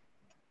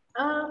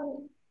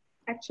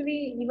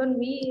 Actually, even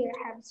we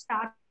have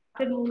started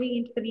moving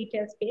into the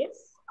retail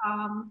space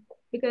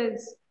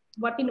because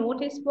what we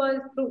noticed was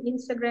through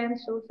Instagram,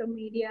 social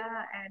media,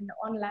 and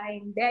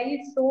online, there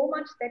is so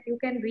much that you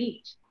can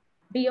reach.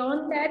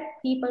 Beyond that,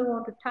 people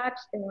want to touch,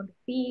 they want to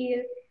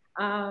feel.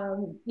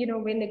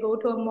 When they go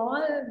to a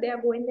mall, they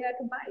are going there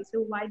to buy.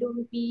 So why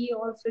don't we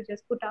also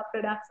just put our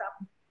products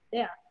up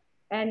there?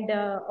 And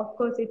of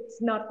course,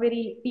 it's not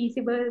very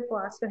feasible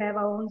for us to have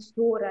our own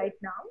store right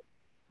now,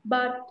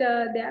 but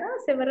there are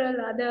several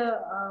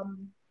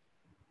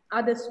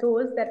other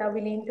stores that are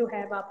willing to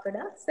have our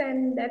products,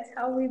 and that's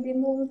how we've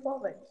been moving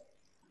forward.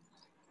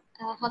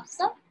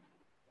 Hafsah?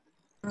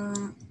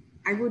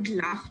 I would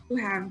love to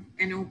have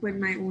and open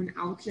my own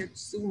outlet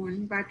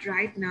soon, but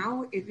right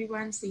now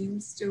everyone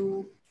seems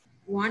to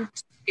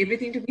want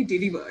everything to be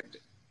delivered.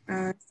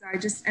 And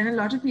a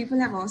lot of people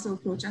have also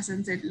approached us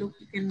and said, look,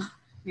 you can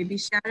maybe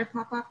share a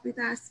pop-up with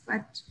us,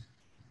 but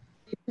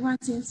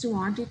everyone seems to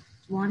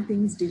want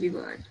things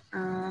delivered.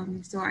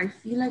 So I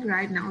feel like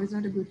right now is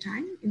not a good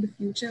time. In the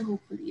future,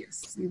 hopefully,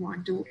 yes, we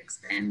want to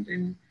expand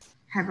and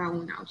have our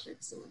own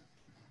outlet soon.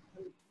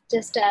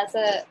 Just as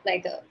a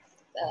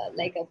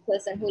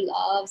person who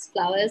loves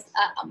flowers,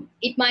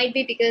 it might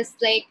be because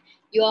like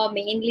you are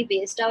mainly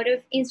based out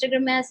of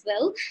Instagram as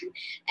well.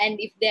 And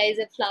if there is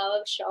a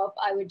flower shop,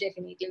 I would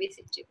definitely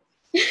visit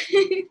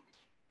you.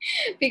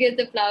 Because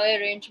the flower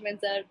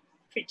arrangements are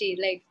pretty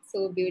like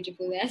so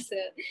beautiful as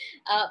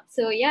well.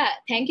 So yeah,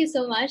 thank you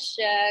so much,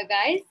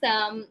 guys.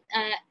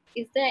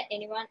 Is there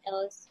anyone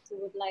else who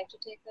would like to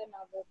take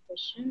another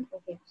question?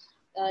 Okay.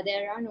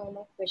 There are no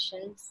more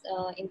questions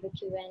in the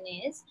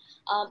Q&As.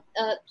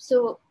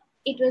 So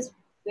it was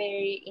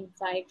very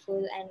insightful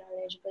and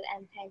knowledgeable,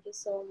 and thank you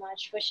so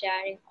much for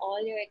sharing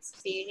all your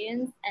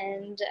experience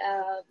and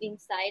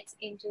insights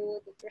into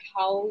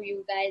how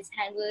you guys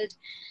handled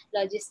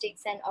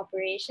logistics and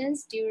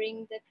operations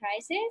during the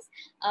crisis.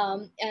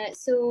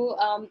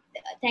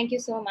 Thank you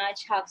so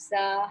much,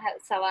 Hafsah,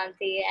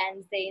 Savanthi,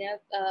 and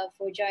Zainab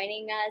for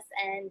joining us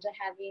and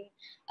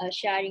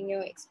sharing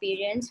your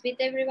experience with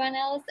everyone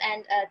else.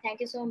 And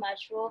thank you so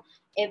much for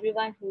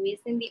everyone who is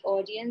in the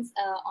audience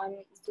on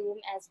Zoom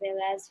as well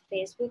as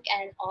Facebook,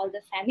 and all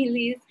the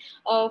families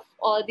of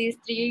all these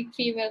 3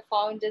 female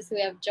founders who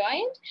have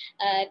joined.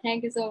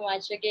 Thank you so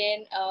much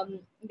again.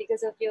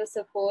 Because of your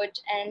support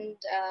and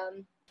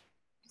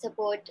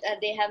support,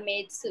 they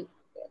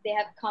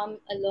have come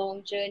a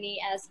long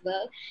journey as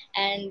well,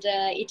 and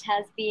it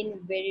has been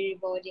very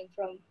rewarding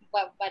from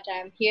what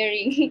I'm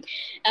hearing.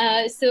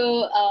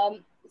 So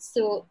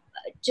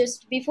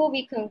just before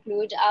we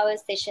conclude our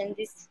session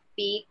this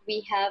week,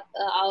 we have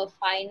our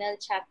final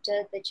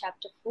chapter, the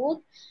chapter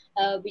 4,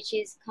 which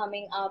is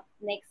coming up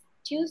next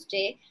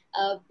Tuesday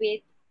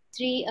with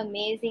 3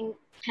 amazing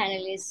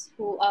panelists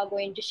who are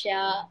going to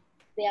share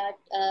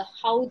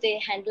how they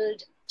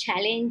handled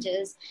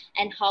challenges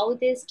and how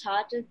they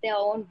started their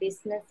own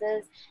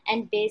businesses,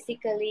 and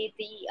basically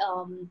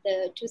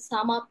to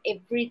sum up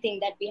everything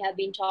that we have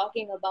been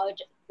talking about,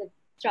 the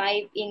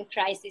Thrive in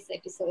Crisis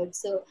episode.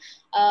 So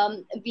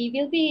we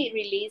will be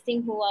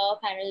releasing who our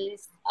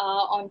panelists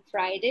are on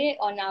Friday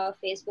on our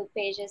Facebook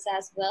pages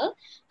as well.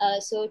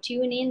 So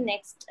tune in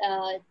next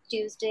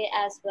Tuesday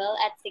as well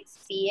at 6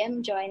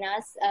 p.m. Join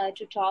us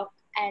to talk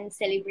and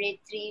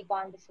celebrate 3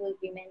 wonderful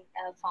women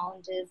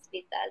founders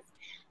with us.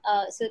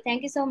 So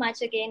thank you so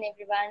much again,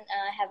 everyone.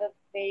 Have a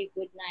very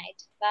good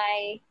night.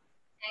 Bye.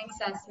 Thanks,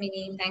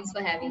 Asmini. Thanks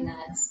for having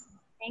us.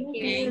 Thank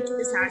you. Thank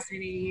you,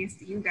 Sasini.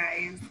 See you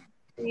guys.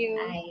 See you.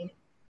 Bye.